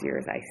 6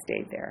 years, I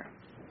stayed there.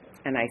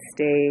 And I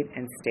stayed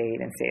and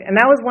stayed and stayed. And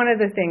that was one of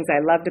the things I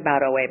loved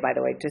about OA, by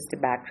the way, just to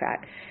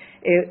backtrack.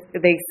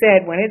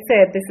 When it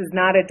said, this is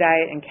not a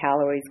diet and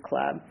calories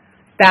club,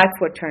 that's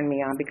what turned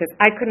me on, because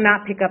I could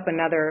not pick up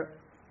another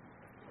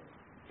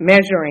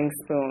measuring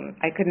spoon.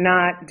 I could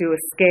not do a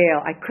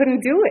scale. I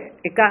couldn't do it.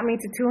 It got me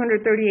to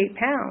 238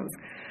 pounds.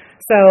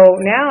 So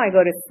now I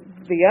go to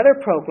the other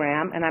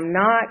program, and I'm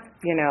not,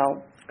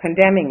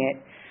 condemning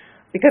it,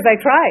 because I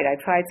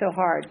tried so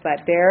hard.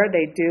 But there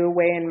they do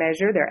weigh and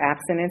measure. Their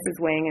abstinence is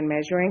weighing and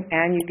measuring,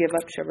 and you give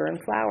up sugar and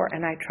flour.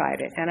 And I tried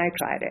it, and I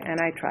tried it, and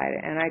I tried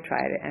it, and I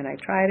tried it, and I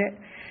tried it.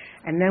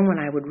 And then when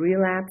I would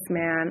relapse,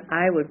 man,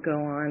 I would go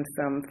on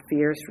some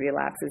fierce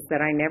relapses that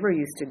I never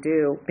used to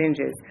do,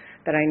 binges,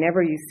 that I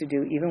never used to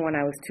do even when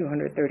I was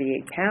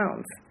 238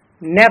 pounds.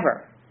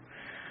 Never.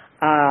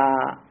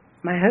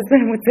 My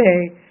husband would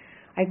say,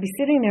 I'd be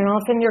sitting there and all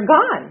of a sudden you're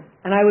gone.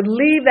 And I would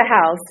leave the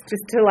house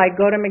just to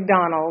go to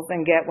McDonald's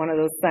and get one of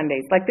those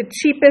sundaes, like the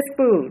cheapest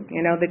food,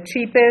 the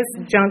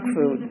cheapest junk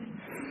food.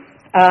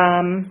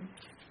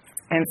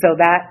 And so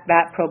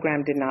that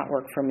program did not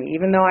work for me,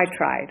 even though I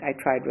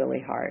tried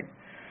really hard.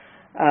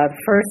 The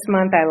first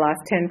month I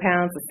lost 10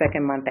 pounds, the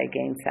second month I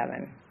gained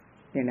 7.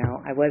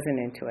 I wasn't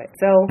into it.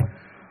 So,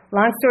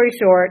 long story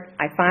short,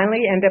 I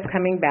finally end up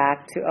coming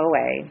back to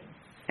OA,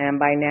 and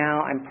by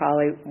now I'm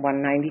probably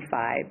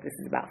 195. This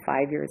is about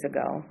 5 years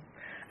ago.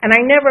 And I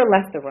never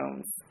left the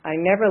rooms.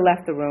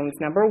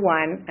 Number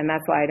one, and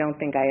that's why I don't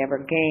think I ever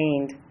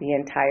gained the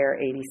entire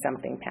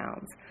 80-something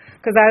pounds.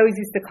 Because I always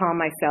used to call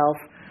myself,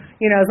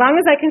 as long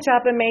as I can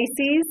shop at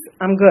Macy's,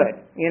 I'm good.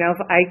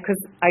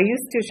 Because I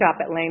used to shop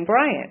at Lane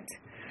Bryant.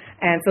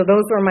 And so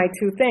those were my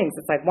two things.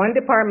 It's like one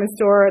department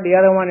store, the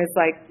other one is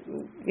like,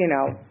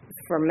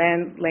 for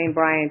men, Lane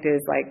Bryant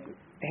is like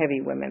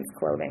heavy women's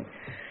clothing.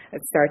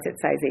 It starts at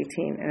size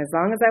 18. And as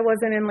long as I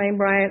wasn't in Lane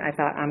Bryant, I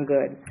thought I'm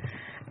good.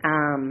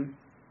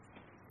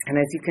 And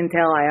as you can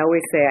tell, I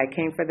always say I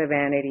came for the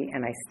vanity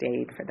and I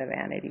stayed for the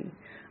vanity.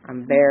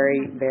 I'm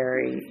very,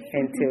 very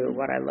into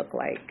what I look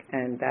like.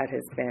 And that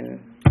has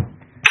been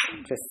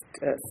just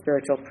a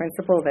spiritual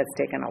principle that's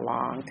taken a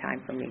long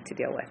time for me to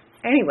deal with.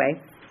 Anyway,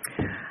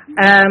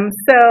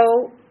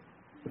 so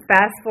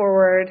fast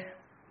forward,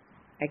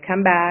 I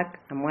come back,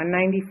 I'm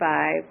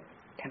 195,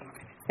 10 more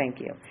minutes, thank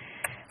you.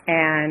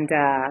 And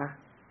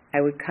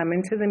I would come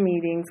into the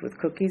meetings with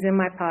cookies in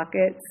my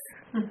pockets.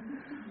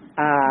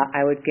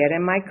 I would get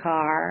in my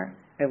car.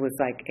 It was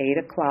like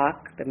 8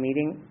 o'clock. The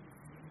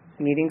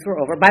meetings were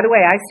over. By the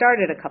way, I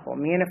started a couple.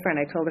 Me and a friend,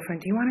 I told a friend,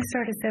 do you want to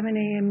start a 7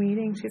 a.m.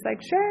 meeting? She's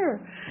like, sure.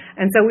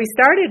 And so we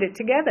started it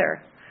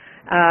together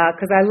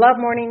because I love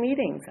morning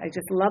meetings. I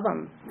just love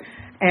them.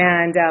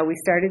 And we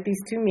started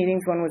these 2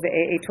 meetings. One was the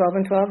AA 12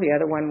 and 12. The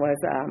other one was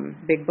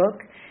Big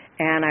Book.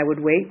 And I would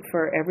wait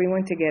for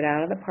everyone to get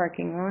out of the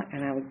parking lot,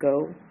 and I would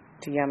go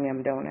to Yum Yum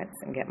Donuts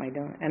and get my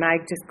donut. And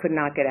I just could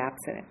not get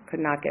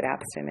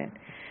abstinent.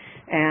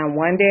 And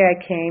one day I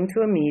came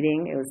to a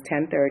meeting. It was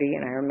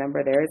 10:30, and I remember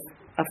there's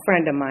a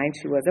friend of mine.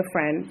 She was a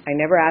friend. I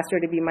never asked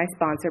her to be my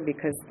sponsor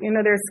because,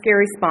 there's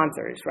scary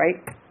sponsors, right?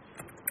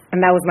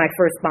 And that was my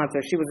first sponsor.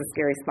 She was a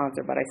scary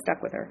sponsor, but I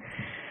stuck with her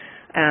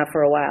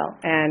for a while.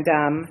 And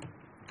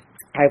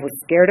I was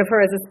scared of her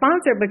as a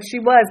sponsor, but she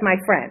was my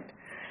friend.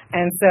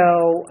 And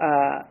so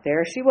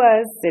there she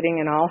was, sitting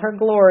in all her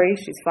glory.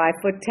 She's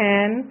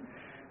 5'10".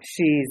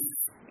 She's,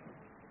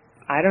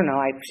 I don't know,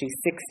 she's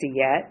 60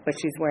 yet, but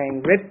she's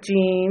wearing ripped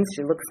jeans.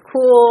 She looks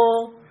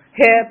cool,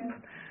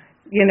 hip.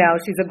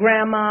 She's a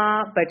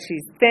grandma, but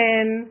she's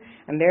thin.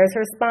 And there's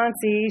her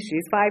sponsee.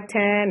 She's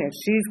 5'10", and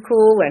she's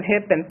cool and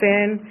hip and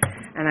thin.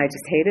 And I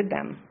just hated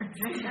them.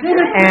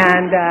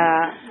 And,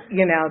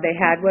 they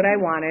had what I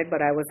wanted,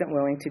 but I wasn't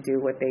willing to do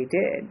what they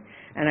did.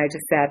 And I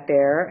just sat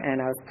there,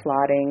 and I was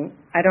plotting.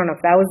 I don't know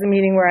if that was the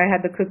meeting where I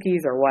had the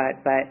cookies or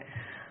what, but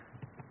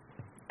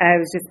I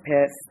was just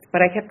pissed.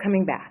 But I kept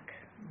coming back.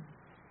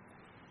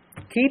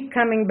 Keep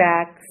coming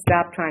back.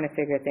 Stop trying to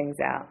figure things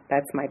out.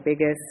 That's my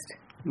biggest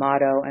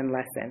motto and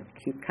lesson.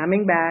 Keep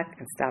coming back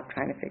and stop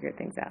trying to figure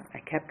things out. I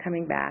kept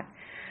coming back.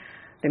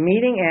 The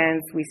meeting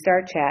ends. We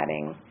start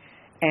chatting,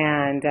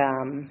 and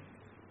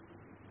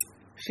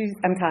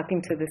I'm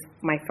talking to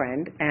my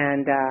friend,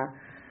 and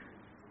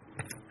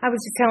I was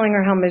just telling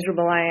her how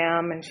miserable I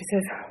am, and she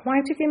says, "Why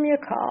don't you give me a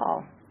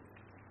call?"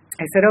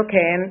 I said,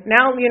 "Okay." And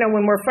now,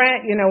 when we're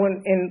friends,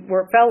 when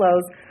we're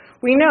fellows,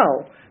 we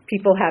know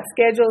people have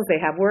schedules, they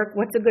have work.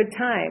 What's a good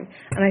time?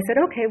 And I said,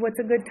 "Okay, what's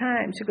a good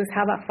time?" She goes,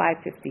 "How about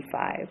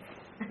 5:55?"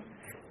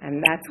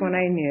 And that's when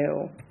I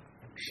knew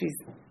she's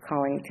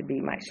calling to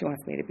be she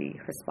wants me to be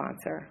her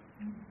sponsor.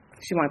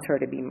 She wants her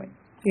to be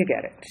you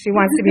get it. She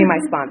wants to be my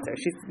sponsor.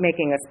 She's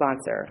making a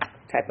sponsor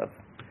type of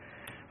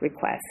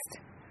request.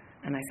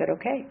 And I said,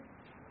 okay.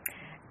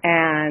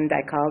 And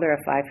I called her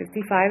at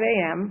 5:55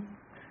 a.m.,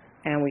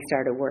 and we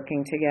started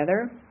working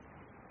together.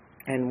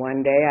 And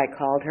one day I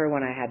called her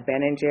when I had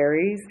Ben &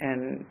 Jerry's,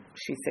 and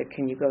she said,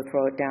 "Can you go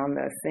throw it down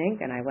the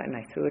sink?" And I went and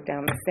I threw it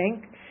down the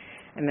sink.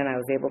 And then I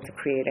was able to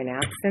create an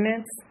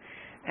abstinence.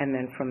 And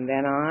then from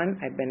then on,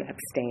 I've been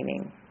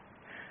abstaining.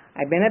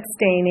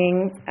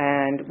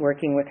 And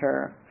working with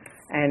her.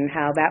 And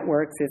how that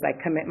works is I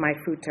commit my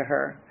food to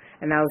her.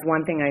 And that was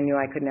one thing I knew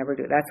I could never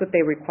do. That's what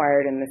they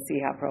required in the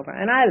CHOP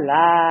program. And I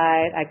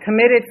lied. I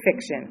committed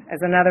fiction,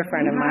 as another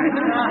friend of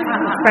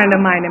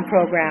mine in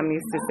program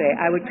used to say.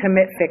 I would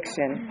commit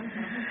fiction.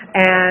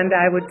 And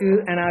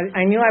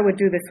I knew I would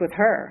do this with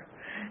her.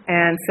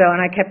 And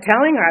I kept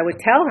telling her, I would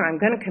tell her, I'm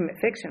going to commit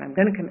fiction.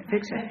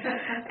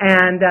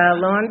 And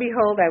lo and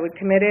behold, I would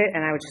commit it,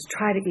 and I would just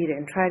try to eat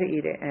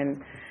it.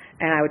 And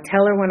I would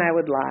tell her when I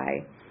would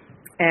lie.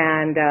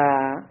 And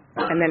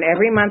then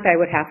every month I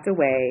would have to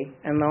weigh,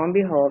 and lo and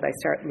behold, I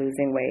start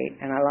losing weight,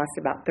 and I lost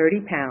about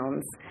 30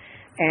 pounds.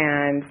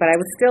 But I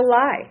would still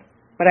lie,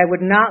 but I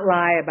would not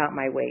lie about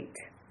my weight.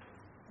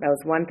 That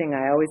was one thing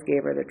I always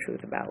gave her the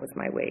truth about, was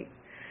my weight.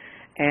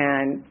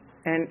 And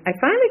I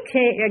finally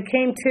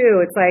came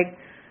to, it's like,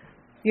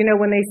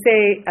 when they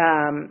say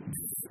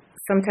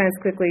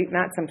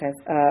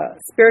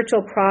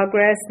spiritual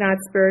progress, not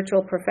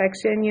spiritual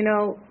perfection,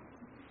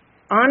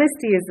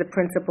 honesty is the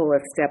principle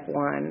of step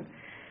 1.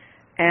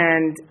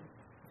 And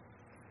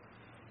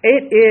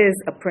it is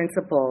a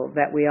principle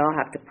that we all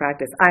have to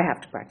practice. I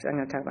have to practice. I'm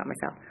going to talk about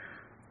myself.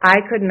 I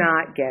could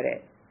not get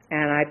it.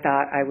 And I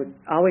thought I would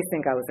always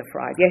think I was a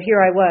fraud. Yet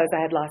here I was.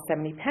 I had lost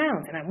 70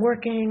 pounds. And I'm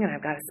working, and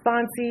I've got a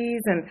sponsees,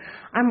 and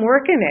I'm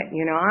working it.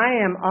 I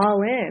am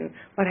all in.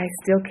 But I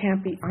still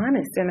can't be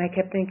honest. And I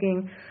kept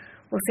thinking,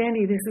 well,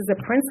 Sandy, this is a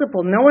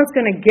principle. No one's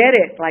going to get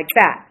it like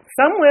that.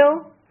 Some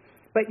will.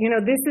 But,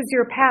 this is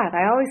your path.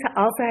 I always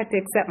also had to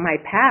accept my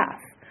path,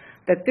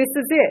 that this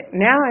is it.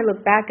 Now I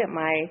look back at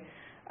my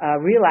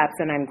relapse,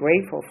 and I'm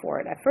grateful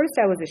for it. At first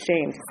I was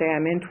ashamed to say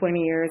I'm in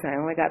 20 years, and I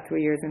only got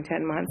 3 years and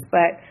 10 months.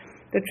 But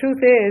the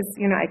truth is,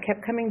 I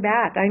kept coming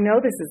back. I know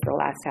this is the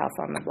last house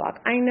on the block.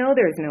 I know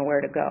there's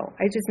nowhere to go.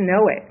 I just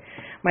know it.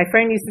 My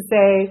friend used to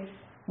say,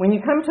 when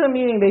you come to a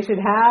meeting, they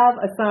should have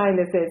a sign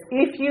that says,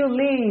 if you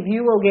leave,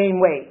 you will gain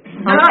weight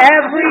on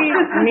every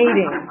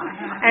meeting.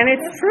 And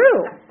it's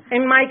true.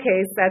 In my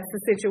case, that's the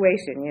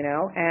situation,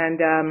 and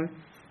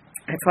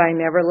that's why I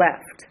never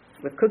left,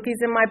 with cookies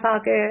in my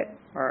pocket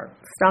or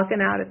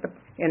stalking out at the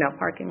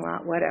parking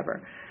lot,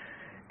 whatever.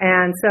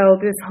 And so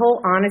this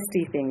whole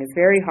honesty thing is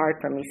very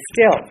hard for me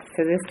still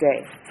to this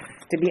day,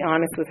 to be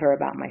honest with her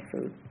about my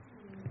food.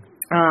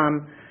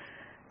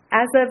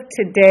 As of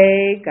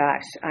today,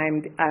 gosh,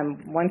 I'm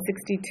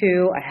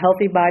 162, a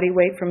healthy body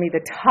weight for me.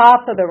 The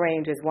top of the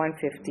range is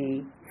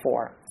 154.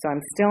 So I'm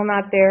still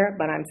not there,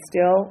 but I'm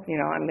still,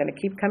 I'm going to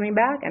keep coming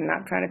back and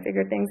not trying to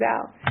figure things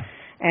out.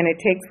 And it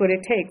takes what it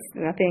takes.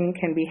 Nothing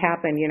can be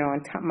happen,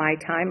 on my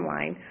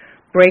timeline.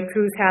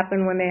 Breakthroughs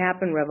happen when they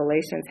happen.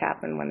 Revelations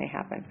happen when they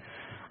happen.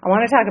 I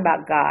want to talk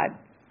about God.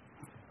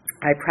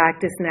 I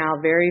practice now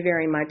very,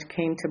 very much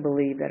came to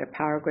believe that a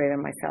power greater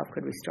than myself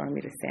could restore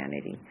me to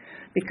sanity.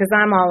 Because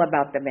I'm all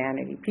about the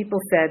vanity. People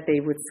said they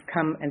would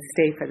come and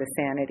stay for the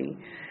sanity.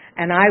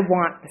 And I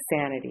want the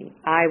sanity.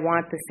 I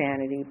want the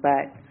sanity,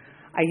 but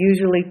I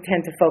usually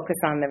tend to focus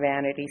on the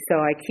vanity. So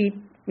I keep,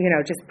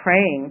 just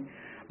praying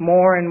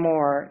more and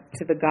more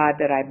to the God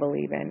that I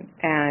believe in.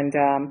 And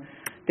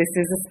this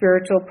is a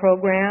spiritual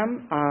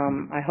program.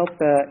 I hope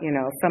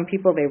some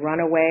people, they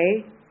run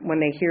away when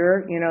they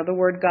hear, the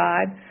word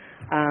God.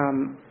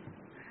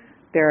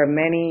 There are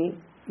many,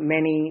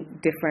 many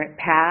different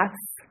paths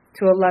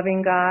to a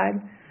loving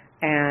God.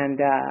 And,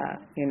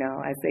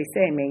 as they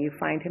say, may you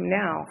find him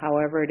now,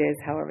 however it is,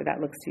 however that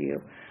looks to you.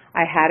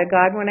 I had a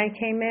God when I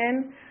came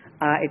in.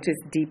 It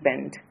just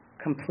deepened,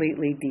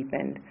 completely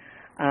deepened.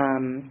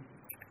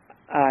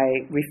 I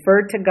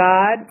referred to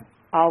God,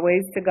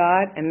 always to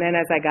God. And then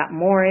as I got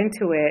more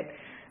into it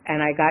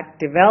and I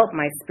developed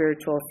my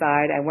spiritual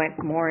side, I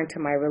went more into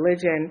my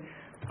religion.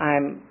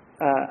 I'm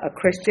a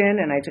Christian,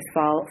 and I just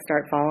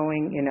start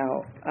following,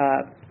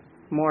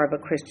 more of a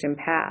Christian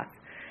path.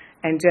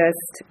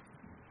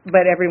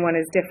 But everyone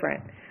is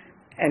different,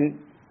 and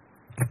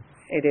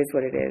it is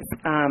what it is.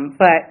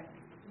 But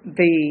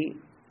the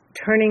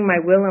turning my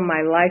will and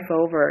my life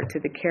over to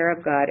the care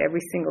of God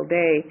every single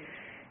day,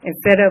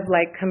 instead of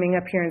coming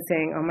up here and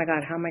saying, oh my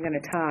God, how am I going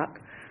to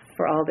talk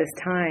for all this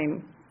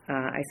time?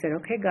 I said,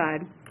 okay,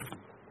 God.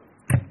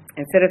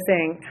 Instead of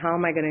saying, how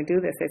am I going to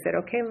do this? I said,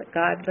 okay,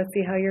 God, let's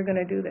see how you're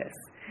going to do this.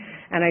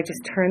 And I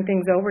just turned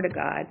things over to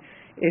God.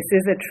 This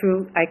is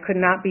I could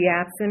not be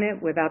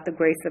abstinent without the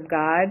grace of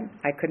God.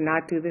 I could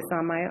not do this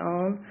on my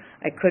own.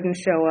 I couldn't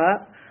show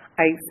up.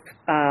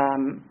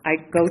 I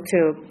go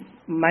to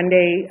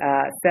Monday,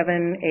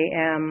 7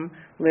 a.m.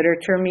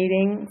 literature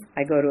meetings.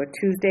 I go to a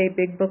Tuesday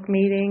big book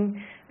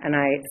meeting, and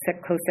I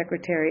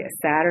co-secretary a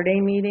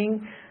Saturday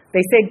meeting.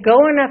 They say go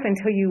enough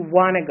until you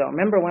want to go.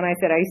 Remember when I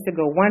said I used to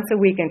go once a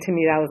week, and to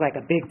me that was like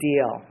a big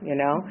deal,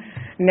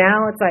 Now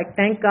it's like,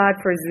 thank God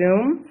for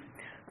Zoom.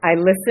 I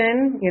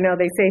listen.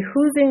 They say,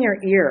 who's in your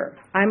ear?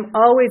 I'm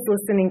always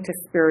listening to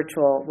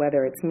spiritual,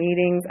 whether it's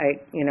meetings.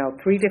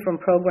 3 different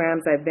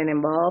programs I've been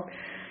involved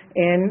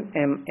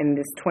in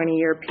this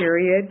 20-year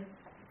period.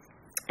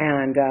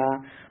 And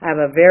I have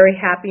a very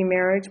happy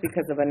marriage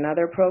because of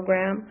another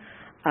program.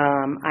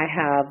 I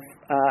have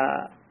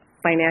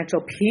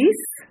financial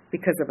peace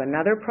because of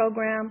another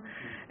program,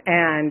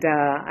 and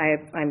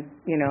I'm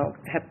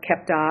have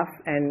kept off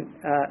and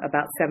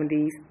about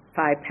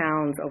 75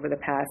 pounds over the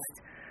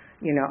past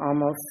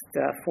almost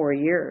 4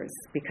 years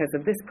because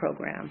of this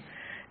program.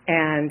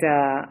 And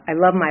I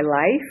love my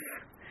life,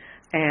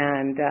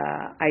 and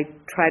I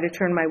try to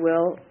turn my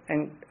will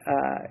and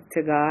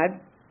to God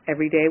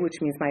every day,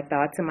 which means my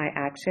thoughts and my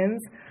actions.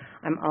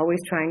 I'm always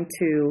trying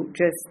to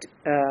just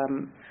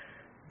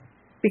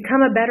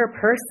become a better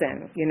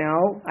person.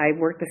 I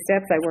work the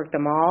steps. I work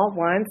them all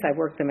once. I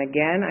work them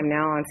again. I'm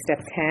now on step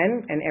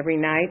 10, and every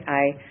night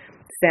I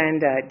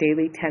send a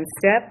daily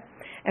 10-step.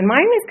 And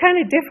mine is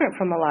kind of different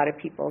from a lot of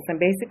people's. And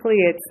basically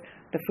it's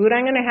the food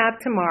I'm going to have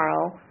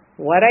tomorrow,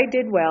 what I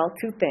did well,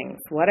 2 things.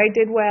 What I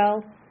did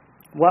well,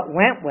 what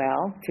went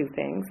well, 2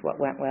 things, what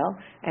went well,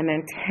 and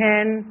then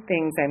 10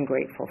 things I'm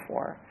grateful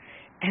for.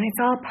 And it's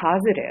all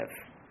positive.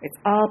 It's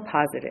all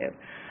positive.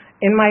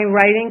 In my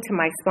writing to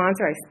my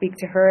sponsor, I speak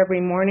to her every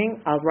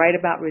morning. I'll write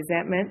about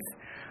resentments.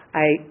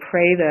 I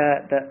pray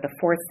the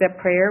four-step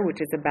prayer,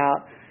 which is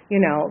about,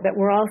 that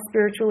we're all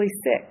spiritually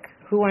sick.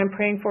 Who I'm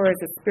praying for is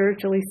a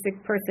spiritually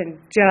sick person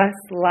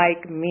just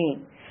like me.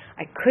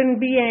 I couldn't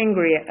be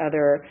angry at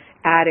other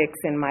addicts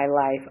in my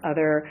life,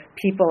 other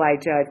people I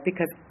judge,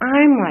 because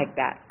I'm like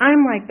that.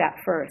 I'm like that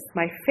first.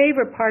 My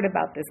favorite part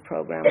about this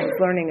program was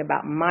learning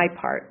about my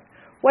part.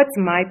 What's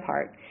my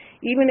part?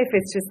 Even if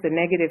it's just the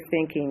negative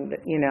thinking,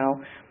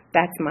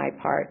 that's my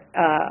part.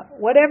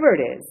 Whatever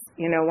it is,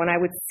 when I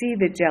would see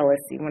the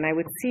jealousy, when I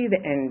would see the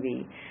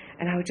envy,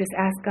 and I would just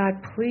ask God,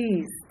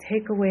 please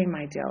take away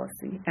my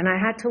jealousy. And I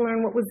had to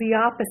learn what was the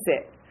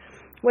opposite.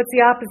 What's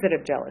the opposite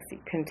of jealousy?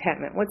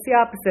 Contentment. What's the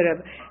opposite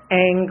of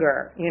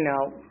anger?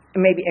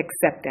 Maybe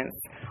acceptance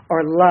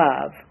or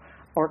love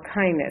or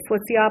kindness.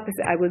 What's the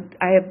opposite?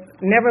 I have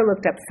never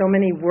looked up so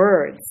many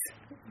words.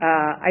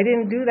 I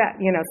didn't do that,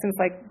 since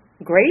like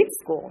grade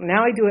school.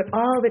 Now I do it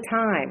all the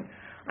time.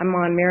 I'm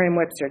on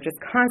Merriam-Webster, just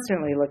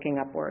constantly looking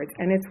up words,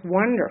 and it's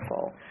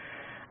wonderful.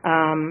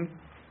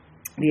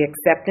 The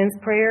acceptance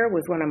prayer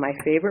was one of my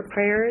favorite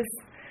prayers,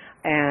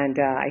 and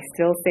I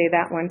still say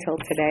that one till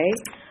today.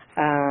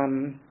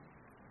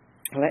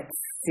 Let's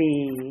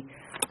see.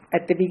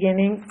 At the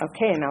beginning,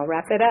 okay, and I'll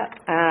wrap it up.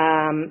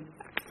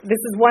 This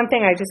is one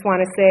thing I just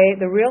want to say.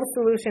 The real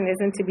solution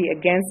isn't to be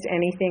against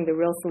anything. The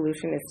real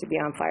solution is to be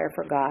on fire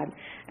for God.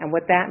 And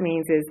what that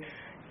means is,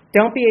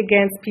 don't be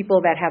against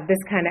people that have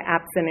this kind of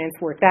abstinence,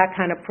 work that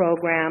kind of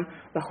program.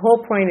 The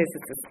whole point is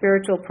it's a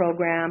spiritual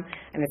program,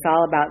 and it's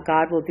all about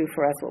God will do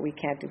for us what we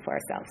can't do for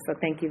ourselves. So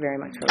thank you very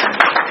much for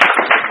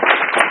listening.